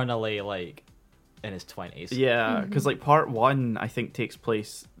like that. eternally like in his 20s. yeah, because like part one I think takes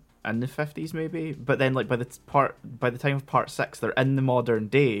place in the 50s maybe, but then like by the time of part 6 they're in the modern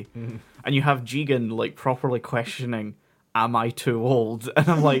day, and you have Jigen like properly questioning, am I too old? And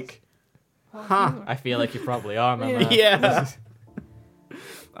I'm like, huh. I feel like you probably are, my Yeah. man.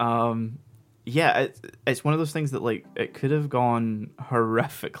 Yeah. Yeah, it's one of those things that like it could have gone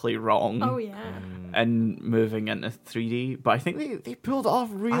horrifically wrong. Oh, yeah. And moving into 3D, but I think they pulled it off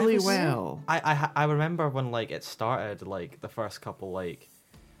really well. I remember when like it started, like the first couple like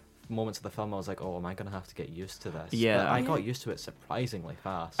moments of the film, I was like, oh, am I gonna have to get used to this? Yeah. But I got Yeah. used to it surprisingly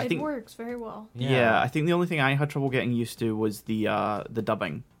fast. I It think- works very well. Yeah. I think the only thing I had trouble getting used to was the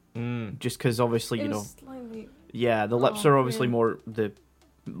dubbing, Mm. just because obviously It you was know, slightly... yeah, the lips Oh, are obviously yeah. more the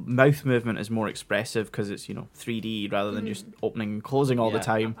mouth movement is more expressive because it's 3D rather than just opening and closing all the Yeah.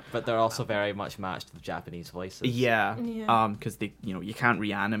 time. But they're also very much matched to the Japanese voices. Yeah, Yeah. because they you can't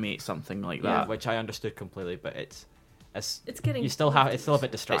reanimate something like Yeah, that. which I understood completely, but it's getting... you still have it's still a bit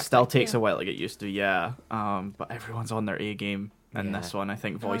It distracting. still takes Yeah. a while to get used to, yeah. But everyone's on their A game in Yeah. this one, I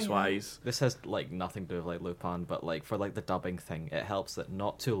think, Oh, yeah. voice wise. This has like nothing to do with like Lupin, but like for like the dubbing thing, it helps that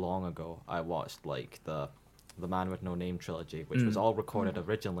not too long ago I watched like the Man with No Name trilogy, which was all recorded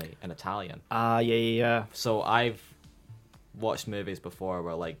originally in Italian. Yeah. So I've watched movies before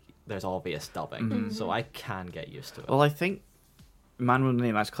where like there's obvious dubbing, so I can get used to it. Well, I think Man with No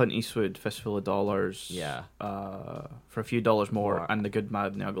Name, that's Clint Eastwood, Fistful of Dollars. Yeah. For a few dollars more, More. and The Good,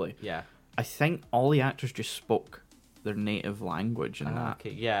 Mad, and the Ugly. Yeah. I think all the actors just spoke their native language in that.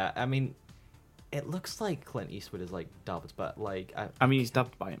 Okay. Yeah. I mean, it looks like Clint Eastwood is like dubbed, but like I mean, he's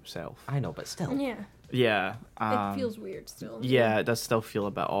dubbed by himself. I know, but still. Yeah. Yeah. It feels weird still. Yeah, it does still feel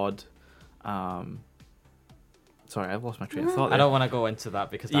a bit odd. Sorry, I've lost my train of thought. I there. don't want to go into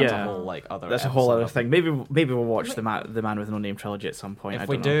that because that's Yeah. a whole like other. That's a whole episode other of- thing. Maybe we'll watch the Man with No Name trilogy at some point. If I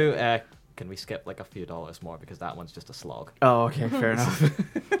we don't do, know. can we skip like a few dollars more because that one's just a slog. Oh, okay, fair enough.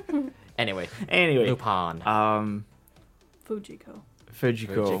 Anyway, Anyway, Lupin. Fujiko.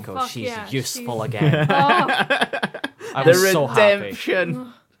 Fujiko. Fuck she's yeah, useful she's- again. Oh, I The was so happy.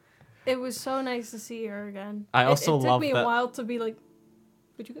 redemption. it was so nice to see her again. I also it took love me that- a while to be like,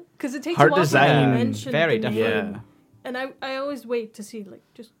 Fujiko? Because it takes Her a while design, to mention very the different. name. Yeah. And I always wait to see, like,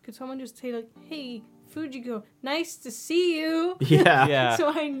 could someone just say, like, hey, Fujiko, nice to see you. Yeah. Yeah. So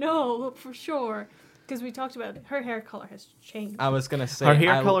I know for sure. Because we talked about it. Her hair color has changed. I was gonna say Her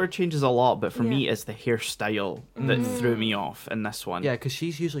hair color changes a lot, but for me, Yeah. it's the hairstyle that threw me off in this one. Yeah, because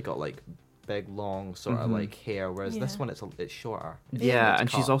she's usually got like big, long sort of like hair, whereas this one it's shorter. Yeah, It's and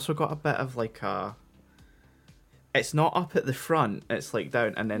she's cut. also got a bit of like a. It's not up at the front; it's like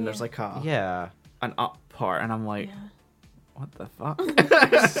down, and then there's like an up part, and I'm like, what the fuck?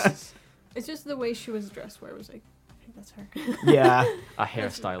 It's just the way she was dressed, where it was like, I think that's her. Yeah. A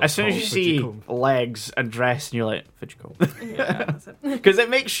hairstyle. As soon as you called see Fujiko. legs and dress, and you're like, Fujiko. Yeah, that's it. Because it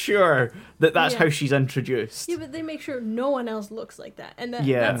makes sure that that's Yeah. how she's introduced. Yeah, but they make sure no one else looks like that, and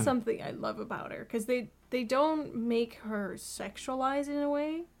Yeah. that's something I love about her because they don't make her sexualized in a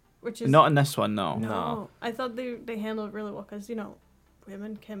way, which is Not in this one, no. no. I thought they handled it really well because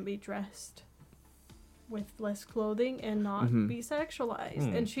women can be dressed with less clothing and not be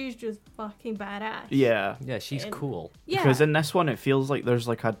sexualized, and she's just fucking badass. Yeah. Yeah, she's And- cool. Yeah, Because in this one, it feels like there's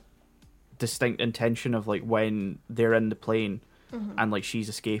like a distinct intention of like when they're in the plane and like she's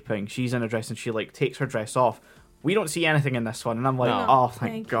escaping, she's in a dress and she like takes her dress off. We don't see anything in this one, and I'm like, No. oh,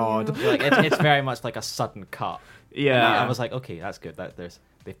 thank Thank God. you. Like it's very much like a sudden cut. Yeah. And I was like, okay, that's good.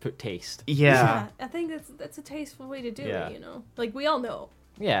 They've put taste. Yeah. I think that's a tasteful way to do Yeah. it. Like we all know,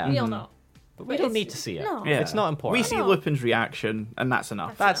 Yeah. we all know. But we But don't it's- need to see it. no. Yeah. It's not important. We see No. Lupin's reaction, and that's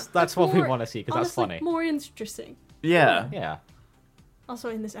enough. That's what we more- want to see because that's honestly, funny. More interesting. Yeah. Yeah. Also,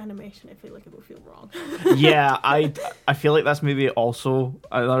 in this animation, I feel like it would feel wrong. Yeah, I feel like that's maybe also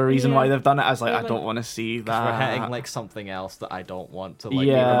another reason why Yeah. they've done it. I was like, They're I like- don't want to see that. We're hitting like something else that I don't want to like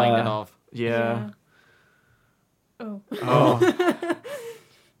Yeah. be reminded of. Yeah. Oh. Oh.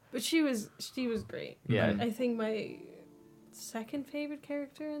 But she was great. Yeah. I think my second favorite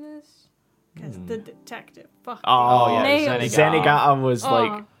character in this, because the detective. Fuck. Oh, yeah, nailed it. Zenigata was Oh.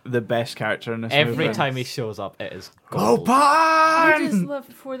 like the best character in this Every movie. time he shows up, it is gold. I just Lupin! love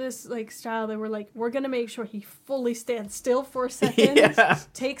for this like style that we're gonna make sure he fully stands still for a second, Yeah.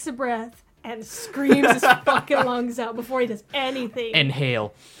 takes a breath, and screams his fucking lungs out before he does anything.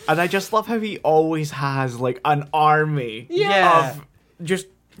 Inhale. And I just love how he always has like an army Yeah. of just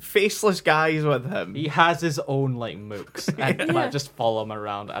faceless guys with him. He has his own like mooks and Yeah. like, just follow him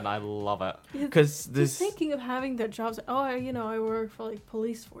around, and I love it. Because Just this. thinking of having their jobs. Oh, I work for like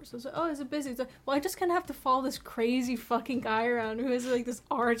police force. I was like, oh, is it busy? It's like, well, I just kind of have to follow this crazy fucking guy around who is like this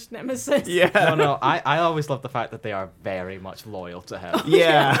arch nemesis. Yeah. No, I always love the fact that they are very much loyal to him.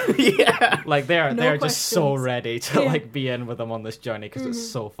 Yeah. Yeah. Like they're No just so questions. ready to Yeah. like be in with him on this journey because it's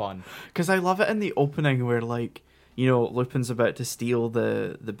so fun. Because I love it in the opening where like, Lupin's about to steal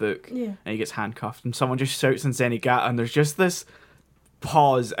the book Yeah. and he gets handcuffed and someone just shouts in Zenigata and there's just this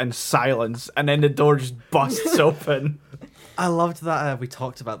pause and silence and then the door just busts open. I loved that we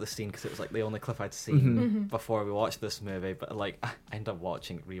talked about the scene because it was like the only clip I'd seen before we watched this movie, but like I ended up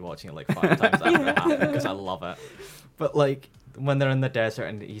rewatching it like 5 times after it happened because I love it. But like when they're in the desert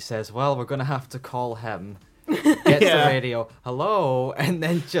and he says, well, we're gonna have to call him, gets Yeah. the radio, hello, and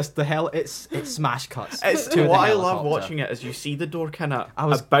then just it smash cuts. It's to the what I love helicopter. watching it is you see the door kind of I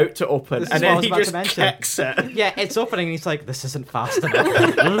was- about to open This is and what I then was he about to just mention. kicks it. Yeah, it's opening and he's like, this isn't fast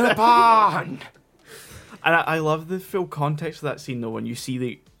enough. Lupin! And I love the full context of that scene though when you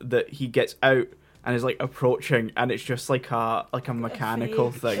see that he gets out and is like approaching and it's just like a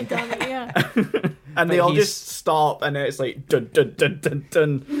mechanical Fake, thing. a dummy, yeah. And they But all he's- just stop and it's like dun dun dun dun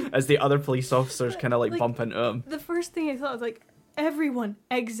dun as the other police officers kind of like bump into him. The first thing I thought was like, everyone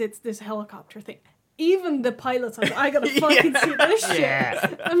exits this helicopter thing. Even the pilots are like, I gotta fucking see this shit.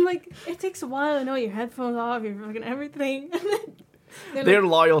 Yeah. I'm like, it takes a while. I know your headphones off, you're fucking everything. And then They're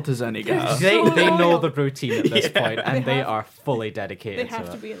like, loyal to Zenigata. They So know loyal. the routine at this point, and They they have- are fully they dedicated have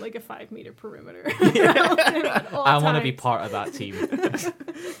to to it. be in like a 5-meter perimeter. At all I want to be times. part of that team.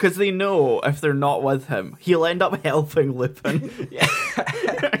 Because they know if they're not with him, he'll end up helping Lupin.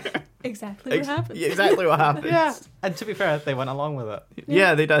 Exactly what happens. Exactly what happens. Yeah, and to be fair, they went along with it.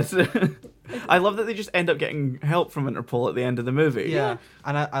 Yeah, they did. I love that they just end up getting help from Interpol at the end of the movie. Yeah,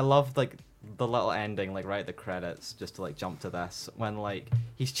 and I love like the little ending, like right at the credits, just to like jump to this when like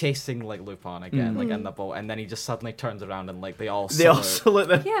he's chasing like Lupin again, like in the boat, and then he just suddenly turns around and like they all They all salute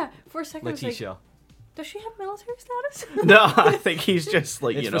salute the... Yeah, for a second I was like, Letitia. does she have military status? No, I think he's just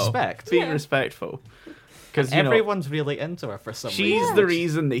like, It's respect. being Yeah. respectful. Because, Everyone's really into her for some she's reason. the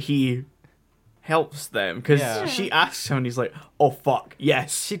reason that he helps them. Because Yeah. she asks him and he's like, oh, fuck,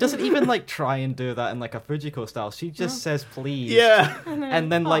 yes. She doesn't even like try and do that in like a Fujiko style. She just says please. Yeah. And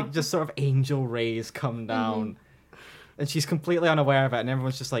then like oh. just sort of angel rays come down. And she's completely unaware of it, and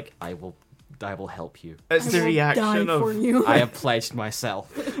everyone's just like, I will I will help you. It's the reaction for you. I have pledged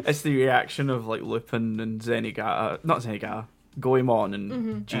myself. It's the reaction of like Lupin and not Zenigata, Goemon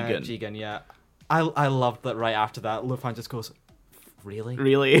and Jigen. Jigen, yeah. I loved that right after that, Lupin just goes, really?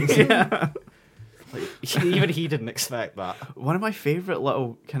 Really? Yeah. Like, even he didn't expect that. One of my favorite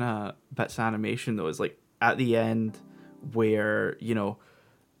little kind of bits of animation though is like at the end where, you know,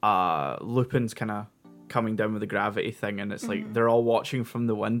 Lupin's kind of coming down with the gravity thing, and it's like they're all watching from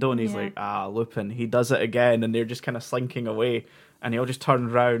the window, and he's like, Lupin, he does it again, and they're just kind of slinking away, and he all just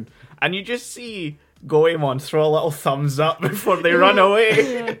turns around, and you just see Goemon throw a little thumbs up before they run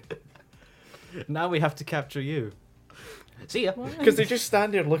away. Now we have to capture you. See ya. Because they just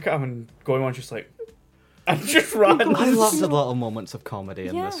stand there, look at him, and Goemon's just like, and just run. I love the little moments of comedy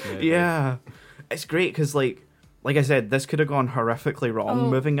in this movie. Yeah, it's great because like I said, this could have gone horrifically wrong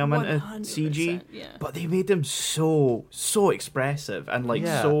moving him into 100%, CG, yeah. but they made them so expressive and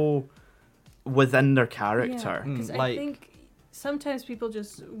so within their character. Because like, I think sometimes people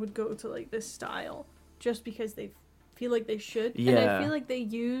just would go to like this style just because they feel like they should, and I feel like they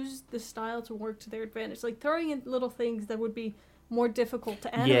use the style to work to their advantage, like throwing in little things that would be more difficult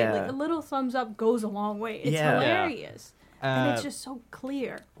to animate. Like a little thumbs up goes a long way. It's hilarious. And it's just so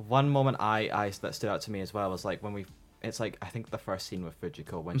clear. One moment that stood out to me as well was like when it's like I think the first scene with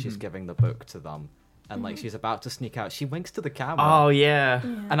Fujiko when she's giving the book to them, and like she's about to sneak out, she winks to the camera. Oh yeah.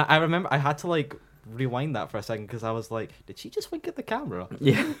 And I remember I had to like rewind that for a second because I was like, did she just wink at the camera?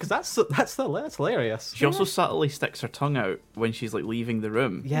 Yeah, because that's hilarious. She also subtly sticks her tongue out when she's like leaving the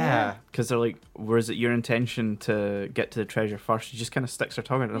room. Yeah, because they're like, "Was it your intention to get to the treasure first?" She just kind of sticks her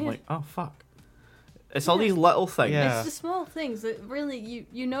tongue out, and I'm like, "Oh fuck." It's all these little things. Yeah. It's the small things that really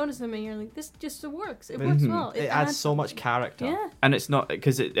you notice them and you're like, this just works. It works well. It adds so much character. Yeah. And it's not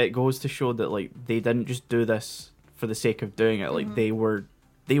because it goes to show that like they didn't just do this for the sake of doing it. Like they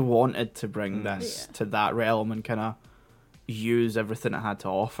wanted to bring this to that realm and kind of use everything it had to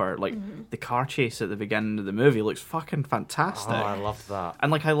offer. Like the car chase at the beginning of the movie looks fucking fantastic. Oh, I love that.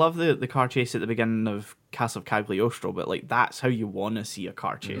 And like I love the car chase at the beginning of Castle of Cagliostro, but like that's how you want to see a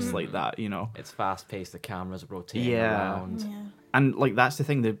car chase like that, you know. It's fast paced, the camera's rotating around. Yeah. And like that's the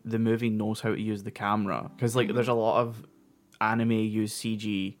thing, the movie knows how to use the camera, because like there's a lot of anime use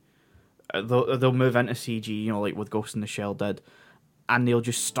CG. They'll move into CG, you know, like with Ghost in the Shell did, and they'll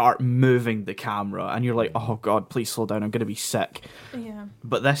just start moving the camera, and you're like, oh god, please slow down, I'm gonna be sick. Yeah.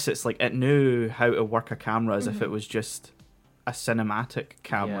 But this, it's like it knew how to work a camera as if it was just a cinematic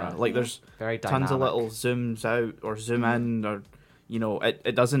camera. Yeah. Like there's Very tons of dynamic. little zooms out or zoom in, or you know,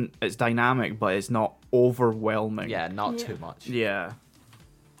 it doesn't. It's dynamic, but it's not overwhelming. Yeah, not too much. Yeah.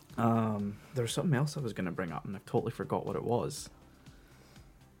 There was something else I was gonna bring up, and I totally forgot what it was.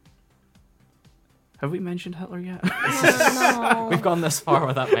 Have we mentioned Hitler yet? No. We've gone this far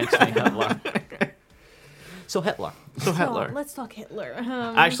without mentioning Hitler. So Hitler. Let's talk Hitler.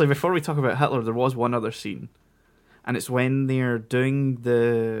 Actually, before we talk about Hitler, there was one other scene, and it's when they're doing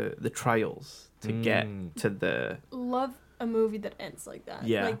the trials to get to the. Love a movie that ends like that.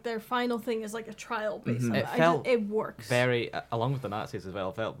 Yeah. Like their final thing is like a trial based on It it works. Very, along with the Nazis as well,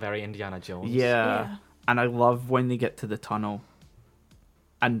 it felt very Indiana Jones. Yeah, and I love when they get to the tunnel,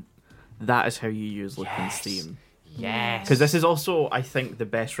 and that is how you use Lupin's theme. Yes. Because this is also, I think, the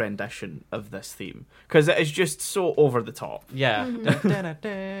best rendition of this theme. Because it is just so over the top. Yeah.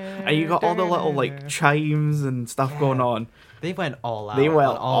 And you got all the little, like, chimes and stuff going on. They went all out. They went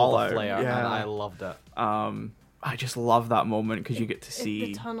on all out, the flair, yeah. and I loved it. I just love that moment because you get to see...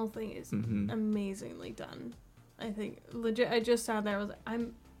 The tunnel thing is amazingly done. I think, legit, I just sat there,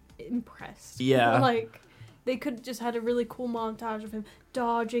 I'm impressed. Yeah. Like... They could have just had a really cool montage of him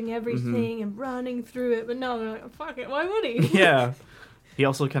dodging everything and running through it, but no, they're like, fuck it, why would he? Yeah. He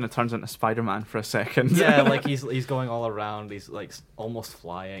also kind of turns into Spider-Man for a second. Yeah, like he's going all around, he's like almost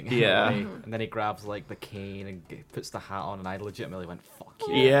flying. Yeah. And then he grabs like the cane and puts the hat on, and I legitimately went, fuck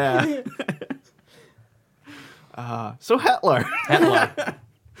you. Yeah. So Hitler.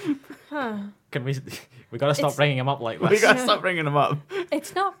 Huh. Can we gotta stop bringing him up like this. We gotta stop bringing him up.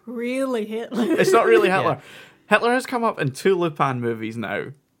 It's not really Hitler. It's not really Hitler. Yeah. Hitler has come up in 2 Lupin movies now.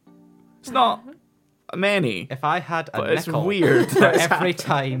 It's not many. If I had a But it's nickel weird for that it's every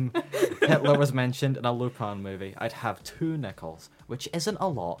time Hitler was mentioned in a Lupin movie, I'd have 2 nickels, which isn't a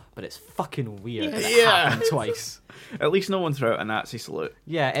lot, but it's fucking weird that it happened twice. At least no one threw out a Nazi salute.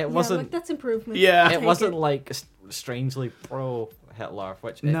 Yeah, it wasn't. Like, that's improvement. Yeah. It wasn't like strangely pro Hitler,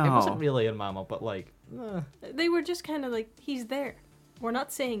 which it wasn't really in Mama, but like. They were just kind of like, he's there. We're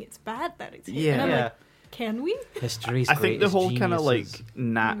not saying it's bad that it's here. Yeah. And I'm Yeah. like, can we? History's I think the whole kind of like geniuses.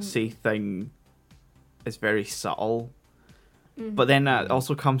 Nazi thing is very subtle. But then that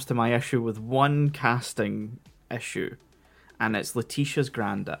also comes to my issue with one casting issue, and it's Letitia's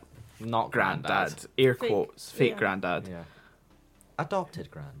granddad. Not granddad. Air quotes. Fake granddad. Yeah. Adopted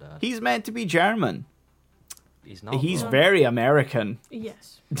granddad. He's meant to be German. He's not. He's very American.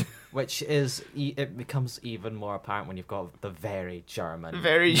 Yes. Which is, it becomes even more apparent when you've got the very German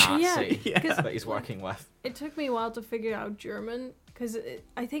Very Nazi Yeah. that he's working with. It took me a while to figure out German, because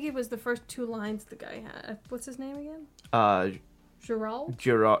I think it was the first 2 lines the guy had. What's his name again? Gerald?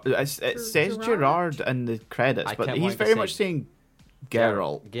 Gerard. It says Gerard in the credits, but he's very much saying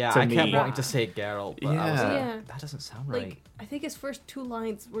Geralt. Yeah, I kept wanting to say Geralt, but I was like, that doesn't sound right. Like, I think his first 2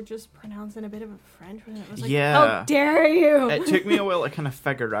 lines were just pronounced in a bit of a French, and it was like, Yeah. how dare you! It took me a while to kind of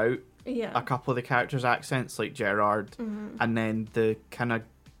figure out Yeah. a couple of the characters' accents, like Gerard, and then the kind of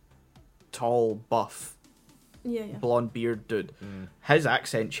tall, buff, blonde beard dude. His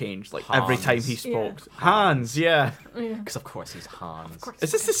accent changed like every time he spoke. Yeah. Hans, yeah. Because of course he's Hans.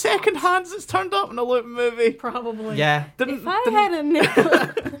 Is this the second Hans that's turned up in a Lupin movie? Probably. Yeah. If I had a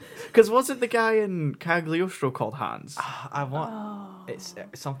nickel... Because wasn't the guy in Cagliostro called Hans? I want... It's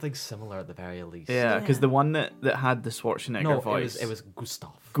something similar at the very least. Yeah, because the one that had the Schwarzenegger voice. it was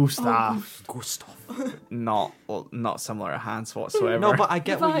Gustav. Gustav. Gustav. Not similar to Hans whatsoever. No, but I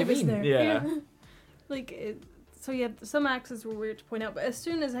get what you mean. There. Yeah. Like, so yeah, some accents were weird to point out, but as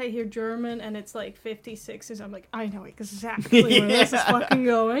soon as I hear German and it's like 56s, I'm like, I know exactly where this is fucking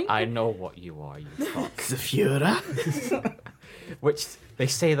going. I know what you are, you fuck. The Führer. Which, they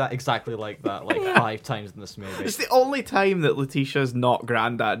say that exactly like that, like 5 times in this movie. It's the only time that Letitia's not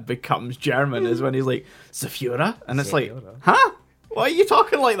granddad becomes German is when he's like, the Führer? And it's like, huh? Why are you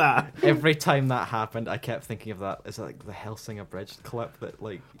talking like that? Every time that happened, I kept thinking of that. Is it like the Hellsinger Bridge clip that,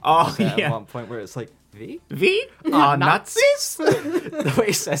 like, at one point where it's like, V? Nazis? The way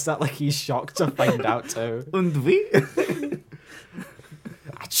he says that, like, he's shocked to find out too. Und wie?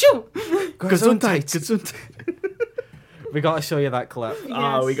 Achoo! Gesundheit. We gotta show you that clip.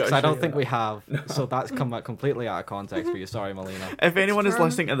 Yes. We got. I don't think we have. So that's come out completely out of context for you. Sorry, Melina. If anyone is German.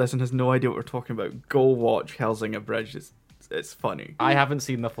 listening to this and has no idea what we're talking about, go watch Hellsinger Bridge. It's funny. I haven't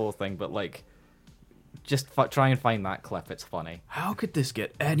seen the full thing, but, like, just try and find that clip. It's funny. How could this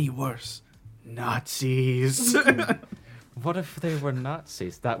get any worse? Nazis. What if they were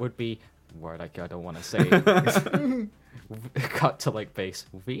Nazis? That would be word I don't want to say. Cut to, like, base.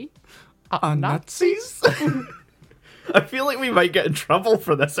 We are Nazis? I feel like we might get in trouble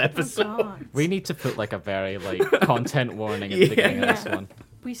for this episode. God. We need to put, like, a very, like, content warning at the beginning of this one.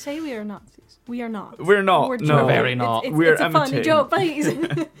 We say we are Nazis. We are not. We're not. We're no. German. Very not. We're it's a funny imitating. joke,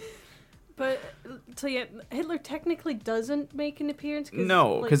 please. But, so yeah, Hitler technically doesn't make an appearance.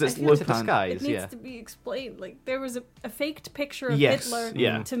 No, because it's I feel like Lupin. disguise. It needs Yeah. to be explained. Like, there was a faked picture of Yes, Hitler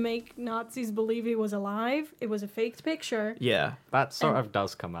yeah. to make Nazis believe he was alive. It was a faked picture. Yeah. That sort of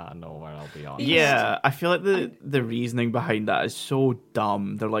does come out of nowhere, I'll be honest. Yeah, I feel like the reasoning behind that is so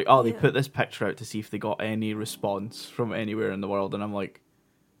dumb. They're like, oh, they put this picture out to see if they got any response from anywhere in the world, and I'm like,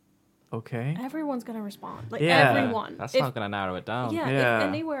 okay. Everyone's gonna respond. Like, Yeah. everyone. That's not going to narrow it down. Yeah, Yeah. if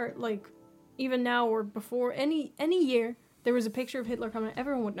anywhere, like, even now or before, any year, there was a picture of Hitler coming out,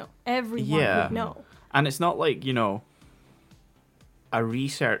 everyone would know. Everyone would know. And it's not like, a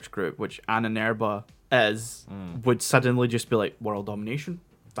research group, which Anna Nerba is, would suddenly just be like, world domination,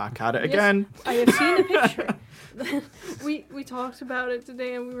 back at it Yes, again. I have seen a picture. we talked about it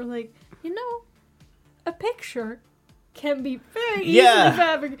today, and we were like, a picture can be very easily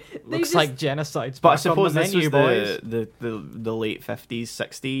fabricated. Looks like genocide's But I back suppose on the this menu, was boys. the late 50s,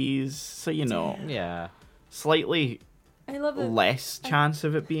 60s, so Yeah. slightly I love it. less chance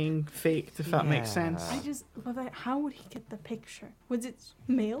of it being faked, if that makes sense. I just love that. How would he get the picture? Was it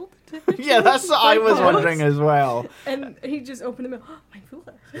mailed to him? Yeah, that's what I was wondering as well. And he just opened the mail. Oh, my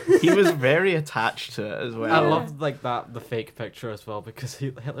Führer. He was very attached to it as well. I love like the fake picture as well because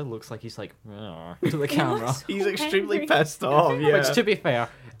Hitler looks like he's like to the camera. looks He's so extremely angry. pissed off. Yeah. Which, to be fair,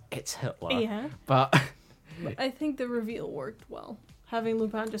 it's Hitler. Yeah. But I think the reveal worked well. Having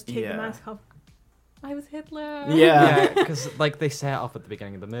Lupin just take the mask off. I was Hitler. Yeah. because like they set up at the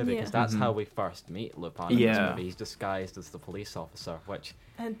beginning of the movie because that's how we first meet Lupin in this Yeah. movie. He's disguised as the police officer, which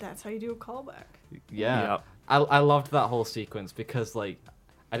And that's how you do a callback. yeah, I loved that whole sequence because like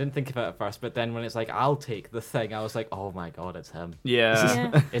I didn't think of it at first, but then when it's like I'll take the thing, I was like, oh my god, it's him.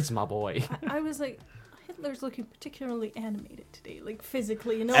 Yeah. It's my boy. I was like, Hitler's looking particularly animated today, like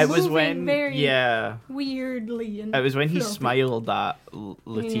physically. It was when very yeah. weirdly. And It was when he fluffy. smiled at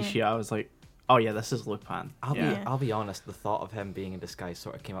Letitia. I was like, oh yeah, this is Lupin. I'll be honest, the thought of him being in disguise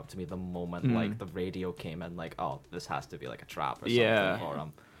sort of came up to me the moment like the radio came in, like, oh, this has to be like a trap or something for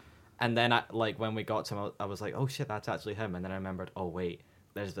him. And then when we got to him, I was like, oh shit, that's actually him. And then I remembered, oh wait,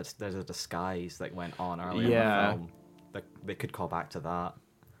 there's a disguise that went on earlier in the film. That they could call back to that.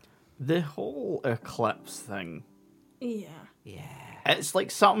 The whole eclipse thing. Yeah. It's like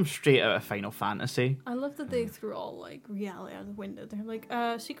something straight out of Final Fantasy. I love that they threw all like reality out the window. They're like,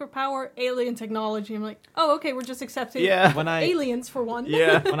 secret power, alien technology. I'm like, oh, okay, we're just accepting aliens for one.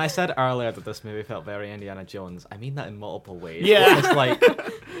 Yeah. When I said earlier that this movie felt very Indiana Jones, I mean that in multiple ways. Yeah. It's like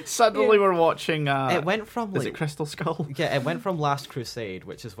suddenly we're watching. It went from is it Crystal Skull? Yeah, it went from Last Crusade,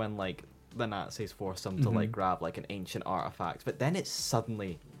 which is when like the Nazis forced them to like grab like an ancient artifact, but then it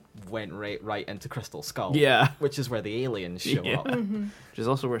suddenly went right into Crystal Skull. Yeah. Which is where the aliens show up. Mm-hmm. Which is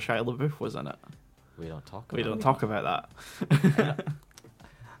also where Shia LaBeouf was in it. We don't talk about that.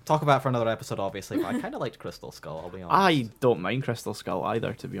 Talk about it for another episode, obviously, but I kind of liked Crystal Skull, I'll be honest. I don't mind Crystal Skull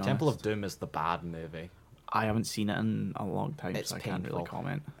either, to be honest. Temple of Doom is the bad movie. I haven't seen it in a long time, It's so I can't really painful.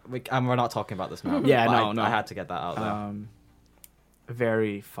 comment. We're not talking about this now. Yeah, but no. I had to get that out there.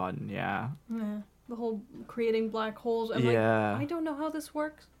 Very fun, yeah. The whole creating black holes. I'm like, I don't know how this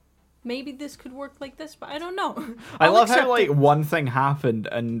works. Maybe this could work like this, but I don't know. I love how like one thing happened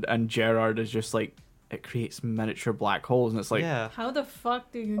and Gerard is just like, it creates miniature black holes, and it's like, how the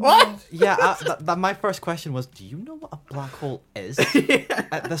fuck do you know? What? Yeah, my first question was, do you know what a black hole is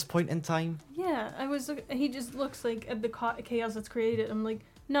at this point in time? Yeah, he just looks like at the chaos that's created. I'm like,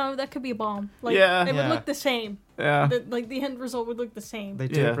 no, that could be a bomb. Like, it would look the same. Yeah. The end result would look the same. They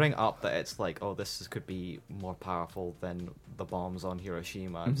do bring up that it's like, oh, could be more powerful than the bombs on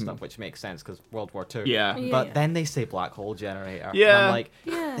Hiroshima and stuff, which makes sense because World War II. Yeah. But then they say black hole generator. Yeah. And I'm like,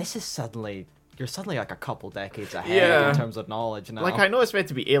 this is you're suddenly like a couple decades ahead in terms of knowledge now. Like, I know it's meant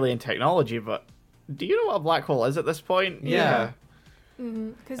to be alien technology, but do you know what a black hole is at this point? Yeah.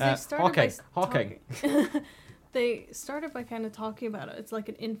 Because they started Hawking. They started by kind of talking about it. It's like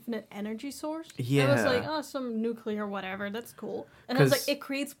an infinite energy source. Yeah. And I was like, oh, some nuclear whatever. That's cool. And I was like, it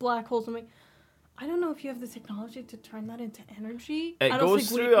creates black holes. I'm like, I don't know if you have the technology to turn that into energy. It goes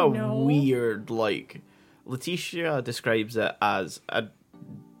through a weird, like, Letitia describes it as a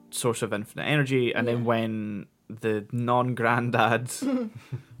source of infinite energy, and then when the non-granddad,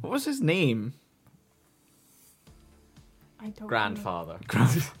 what was his name? I don't Grandfather.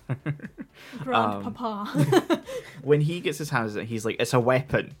 Grandpapa. When he gets his hands on it, he's like, it's a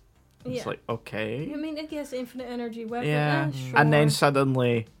weapon. It's like, okay. I mean, I guess infinite energy weapon. Yeah. Sure. And then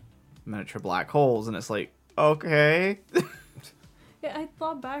suddenly, miniature black holes, and it's like, okay. Yeah, I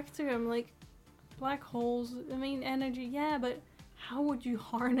thought back to him, like, black holes, I mean, energy, but how would you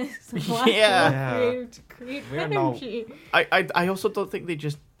harness a black hole creator to create energy? I also don't think they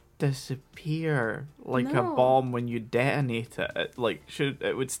just disappear like a bomb when you detonate it.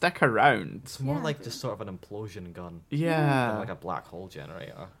 It would stick around. It's more like just sort of an implosion gun. Yeah. Than like a black hole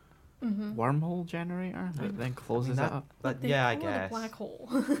generator. Mm-hmm. Wormhole generator that then closes it up. I guess. Black hole.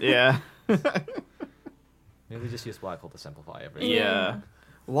 Yeah. Maybe they just use black hole to simplify everything. Yeah.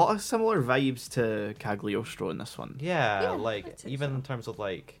 A lot of similar vibes to Cagliostro in this one. Yeah, like even in terms of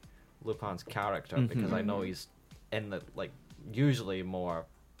like Lupin's character, because I know he's in the usually more.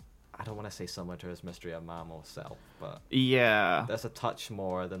 I don't want to say similar to his Mystery of Mamo self, but there's a touch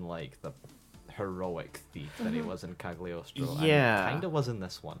more than like the heroic thief that he was in Cagliostro. Yeah, and kind of was in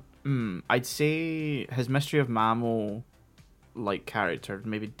this one. I'd say his Mystery of Mamo character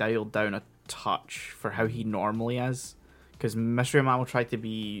maybe dialed down a touch for how he normally is. Because Mystery of Mamo tried to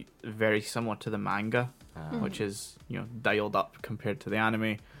be very similar to the manga, which is, dialed up compared to the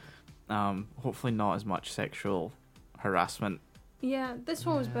anime. Hopefully not as much sexual harassment. Yeah, this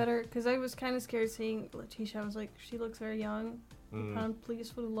one was better, because I was kind of scared seeing Letitia. I was like, she looks very young.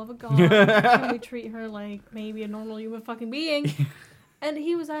 Please, for the love of God, can we treat her like maybe a normal human fucking being? And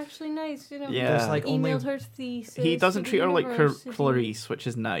he was actually nice, Yeah. There's emailed her thesis. He doesn't treat her like Clarice, which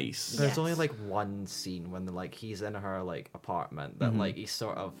is nice. There's only one scene when he's in her apartment that he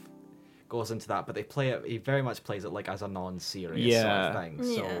sort of goes into that, but they play it. He very much plays it as a non-serious sort of thing.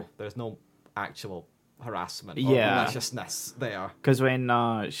 So there's no actual harassment or maliciousness there. Because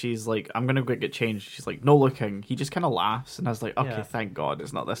when she's like, I'm gonna go get changed, she's like, no looking. He just kind of laughs, and I was like, okay, thank God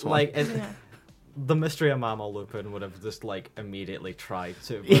it's not this one. The Mystery of Mamo Lupin would have just immediately tried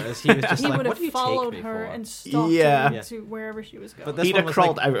to, whereas he was just he would have followed her and stalked her to wherever she was going. But he'd have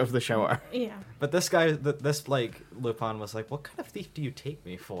crawled out of the shower. Yeah. But this guy, Lupin was like, "What kind of thief do you take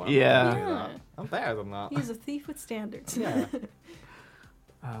me for? I'm better than that. He's a thief with standards." Yeah.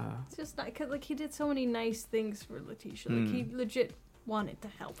 It's just not because he did so many nice things for Letitia. He legit wanted to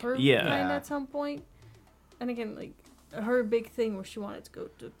help her. At some point, and again, her big thing was she wanted to go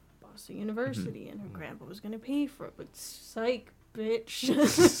to Boston University, and her grandpa was going to pay for it. But psych,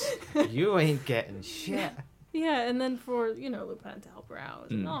 bitch. You ain't getting shit. Yeah, and then for, Lupin to help her out.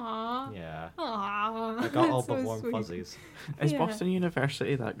 Aww. Yeah. Aww. I got all the So warm sweet. fuzzies. Is Boston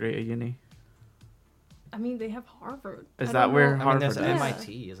University that great a uni? I mean, they have Harvard. Is I that don't where know. Harvard there's is?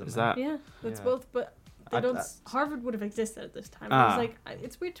 MIT, isn't Is there? that? Yeah, that's Yeah. both, but they I- don't. I- Harvard would have existed at this time. Ah. It's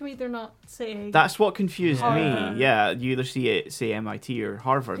it's weird to me they're not saying. That's what confused Harvard. me. Yeah, you either say MIT or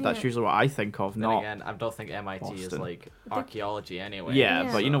Harvard. That's Yeah. usually what I think of. Then Not again, I don't think MIT is Boston. like archaeology anyway. yeah,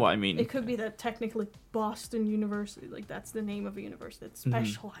 Yeah. but you know what I mean. It could be that technically Boston University, that's the name of a university that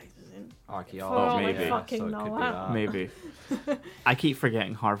specializes in. Archaeology. For all maybe. I fucking so it know could be how. that. Maybe. I keep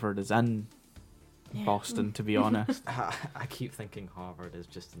forgetting Harvard is in Yeah. Boston, to be honest. I keep thinking Harvard is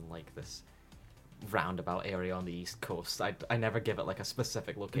just in like this roundabout area on the East Coast. I never give it like a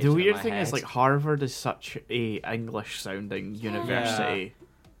specific location. The in weird my thing is, head. like, Harvard is such a English-sounding university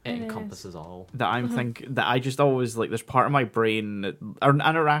it It is. encompasses all. that I'm that I just always like. There's part of my brain, an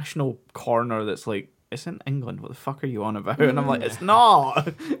irrational corner that's like, it's in England. What the fuck are you on about? And I'm like, it's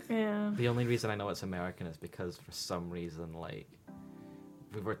not. Yeah. The only reason I know it's American is because for some reason, like,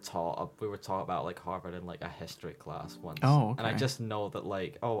 we were taught about like Harvard in like a history class once. Oh, And I okay. just know that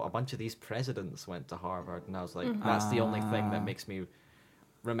like, a bunch of these presidents went to Harvard, and I was like, that's the only thing that makes me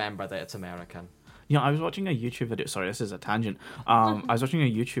remember that it's American. You know, I was watching a YouTube video. Sorry, this is a tangent. I was watching a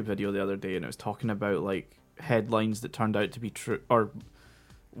YouTube video the other day, and it was talking about like headlines that turned out to be true, or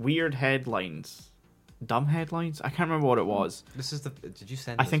weird headlines, dumb headlines. I can't remember what it was. This is did you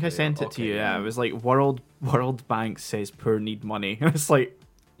send? I think I this video? sent it to Okay, you. Yeah, it was like World Bank says poor need money. And it's like,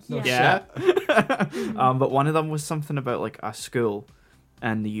 No Yeah. shit. but one of them was something about like a school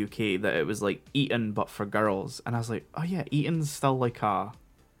in the UK that it was like Eton but for girls, and I was like, oh yeah, Eton's still like a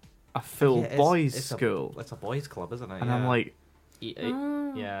full Yeah, boys it's school, It's a boys' club, isn't it? and I'm like,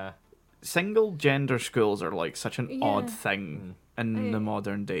 yeah. single gender schools are like such an Yeah. odd thing in the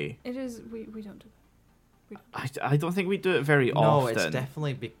modern day. It is. We don't do that. I don't think we do it very No, often. it's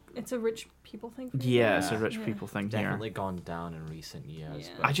definitely It's a rich people thing. For yeah, it's a Yeah. rich Yeah. people thing definitely here. gone down in recent years.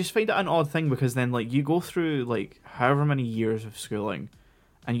 Yeah. But I just find it an odd thing because then like you go through like however many years of schooling,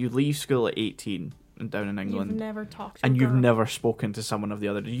 and you leave school at 18 and down in England. You've never talked to And a you've girl. never spoken to someone of the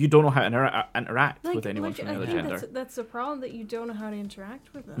other. You don't know how to interact with anyone from the I other think gender. that's the problem, that you don't know how to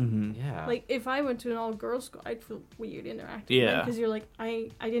interact with them. yeah. Like, if I went to an all-girls school, I'd feel weird interacting with them, Yeah. because you're like, I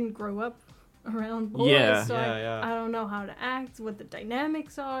didn't grow up around boys, Yeah. so Yeah. I don't know how to act, what the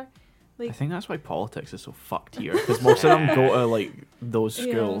dynamics are. Like, I think that's why politics is so fucked here, because most of them go to like those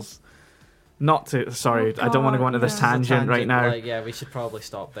Yeah. schools. Not to sorry, Oh, I don't want to go God, into this yeah. It's a tangent right now. Like, yeah, we should probably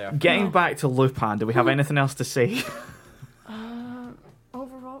stop there. Getting No. back to Lupin, do we have anything else to say?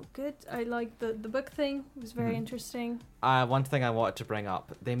 overall, good. I like the book thing. It was very interesting. One thing I wanted to bring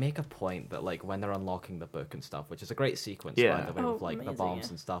up, they make a point that like when they're unlocking the book and stuff, which is a great sequence by Yeah. the way, Oh, with like the amazing, bombs yeah.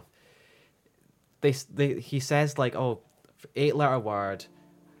 and stuff. He says like, 8-letter word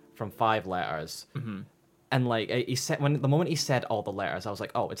from 5 letters. And like he said, the moment he said all the letters, I was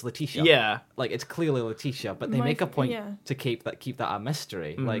like, oh, it's Letitia. Yeah. Like it's clearly Letitia, but they My make a f- point yeah. to keep that a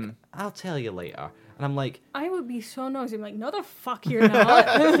mystery. Like, I'll tell you later. And I'm like, I would be so nosy. I'm like, no, the fuck you're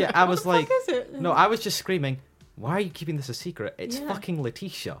not. yeah, I What was the like, fuck is it? no, I was just screaming, why are you keeping this a secret? It's Yeah. fucking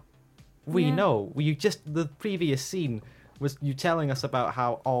Letitia. We Yeah. know. The previous scene was you telling us about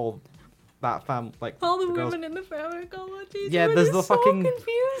how all that All the girls- women in the family call Letitia. Yeah, it there's is the so fucking-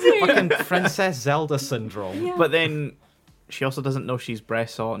 confusing. fucking Princess Zelda syndrome. Yeah. But then she also doesn't know she's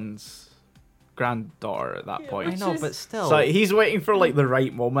Bresson's granddaughter at that Yeah, point. I which know, is- but still. So he's waiting for like the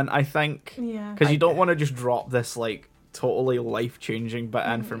right moment, I think, Yeah. because you don't want to just drop this like totally life-changing bit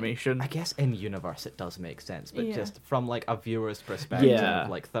of information. I guess in universe it does make sense, but Yeah. just from like a viewer's perspective, Yeah.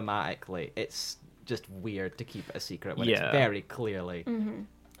 like thematically, it's just weird to keep it a secret when Yeah. it's very clearly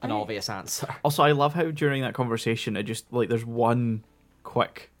an obvious answer. Also, I love how during that conversation, it just like there's one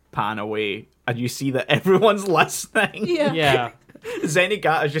quick pan away, and you see that everyone's listening. Yeah. Yeah.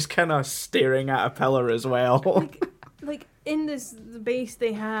 Zenigata is just kind of staring at a pillar as well. Like in the base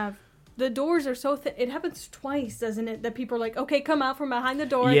they have, the doors are so thick. It happens twice, doesn't it? That people are like, okay, come out from behind the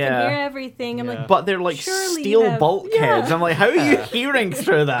door. I Yeah. can hear everything. I'm Yeah. like, But they're like Surely steel you have- bulkheads. Yeah. I'm like, how are you hearing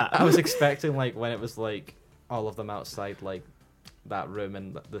through that? I was expecting like when it was like all of them outside like that room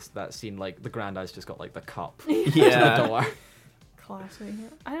and that scene, like the Granddad's just got like the cup to the Yeah. door. classic.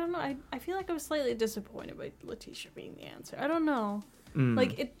 I don't know. I feel like I was slightly disappointed by Letitia being the answer. I don't know.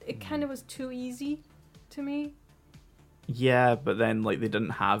 Like it kind of was too easy to me. Yeah, but then like they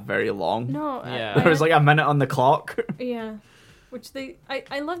didn't have very long. No. Yeah. There was like a minute on the clock. Yeah. Which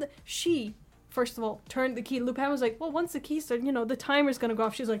I love that she first of all, turned the key. Lupin was like, well, once the key started, the timer's going to go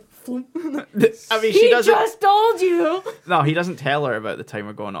off. She's like, Floop. I mean, she doesn't... He just told you! No, he doesn't tell her about the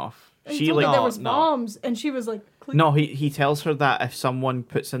timer going off. He told her there was bombs, and she was like... Click. No, he tells her that if someone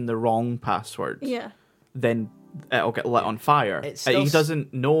puts in the wrong password, then it'll get lit on fire. He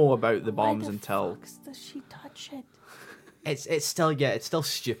doesn't know about the bombs until... Does she touch it? It's still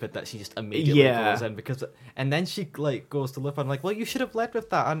stupid that she just immediately goes in and then she like goes to Lupin like, well, you should have led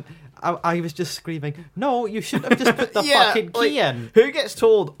with that, and I was just screaming, no, you should have just put the fucking key in. Who gets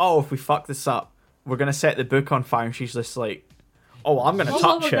told, oh, if we fuck this up, we're gonna set the book on fire, and she's just like, oh, I'm gonna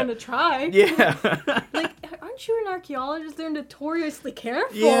touch it. We're gonna try. Yeah. Like, aren't you an archaeologist? They're notoriously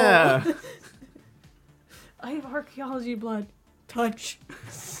careful. Yeah. I have archaeology blood. Touch.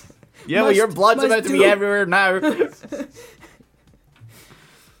 Yeah, well, your blood's about to be everywhere now.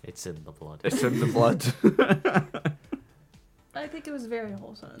 It's in the blood. It's in the blood. I think it was very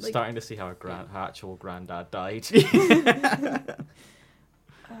wholesome. Like, starting to see how her actual granddad died.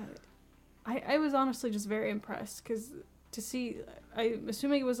 I was honestly just very impressed, because to see, I'm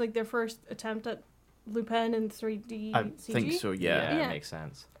assuming it was like their first attempt at Lupin in 3D I CG? think so, yeah. Yeah, it makes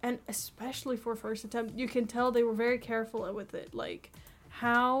sense. And especially for first attempt, you can tell they were very careful with it. Like,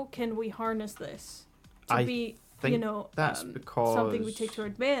 how can we harness this to be, that's because... something we take to our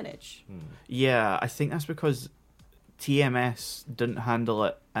advantage? Yeah, I think that's because TMS didn't handle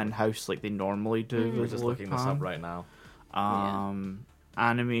it in-house like they normally do. We're just looking this up right now.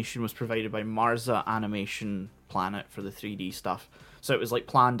 Animation was provided by Marza Animation Planet for the 3D stuff. So it was like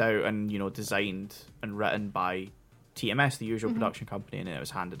planned out and, designed and written by TMS, the usual production company, and then it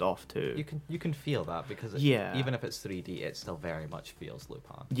was handed off to... You can feel that, because even if it's 3D, it still very much feels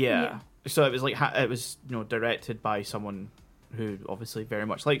Lupin. Yeah. So it was like, it was, directed by someone who obviously very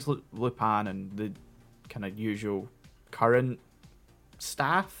much likes Lupin and the kind of usual current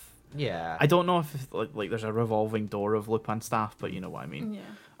staff. Yeah. I don't know if like there's a revolving door of Lupin staff, but you know what I mean. Yeah.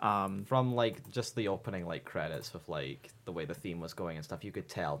 From like just the opening like credits with like the way the theme was going and stuff, you could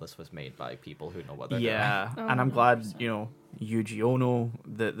tell this was made by people who know what they're doing. And I'm glad, Yuji Ono,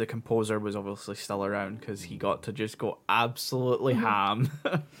 the composer, was obviously still around, because he got to just go absolutely ham.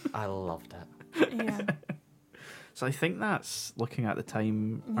 I loved it. Yeah. So I think that's, looking at the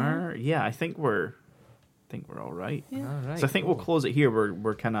time. I think we're all right. Yeah. All right. So I think we'll close it here.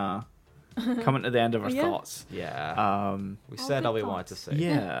 We're kind of coming to the end of our thoughts. Yeah. We said all we wanted to say.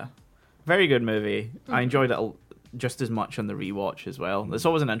 Yeah. Very good movie. I enjoyed it just as much on the rewatch as well. It's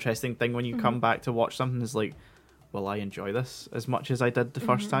always an interesting thing when you come back to watch something. It's like, will I enjoy this as much as I did the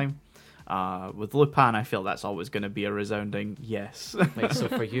first time? With Lupin, I feel that's always going to be a resounding yes. Wait, so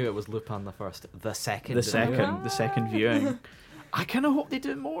for you, it was Lupin the first, the second viewing. I kind of hope they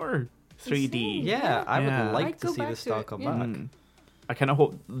do more 3D. Yeah, I would like to see this style come back. I kind of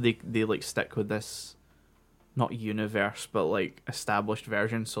hope they like stick with this, not universe, but like established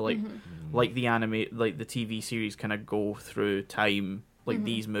version. So like like the like the TV series kind of go through time. Like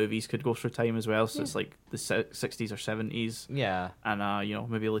these movies could go through time as well. So it's like the 60s or 70s. Yeah. And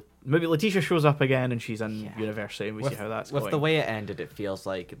maybe Letitia shows up again and she's in university, and we see how that's going. With the way it ended, it feels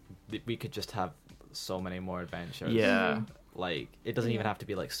like we could just have so many more adventures. Yeah. Like, it doesn't even have to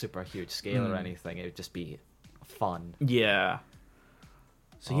be like super huge scale or anything. It would just be fun. Yeah.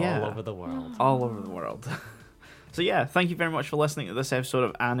 So all over the world. All over the world. So yeah, thank you very much for listening to this episode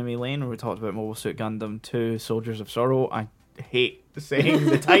of Anime Lane, where we talked about Mobile Suit Gundam 2 Soldiers of Sorrow. I hate saying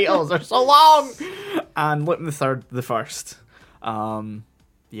the titles, they're so long! And Lupin the Third, the first.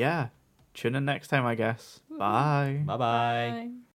 Yeah. Tune in next time, I guess. Bye. Bye-bye. Bye.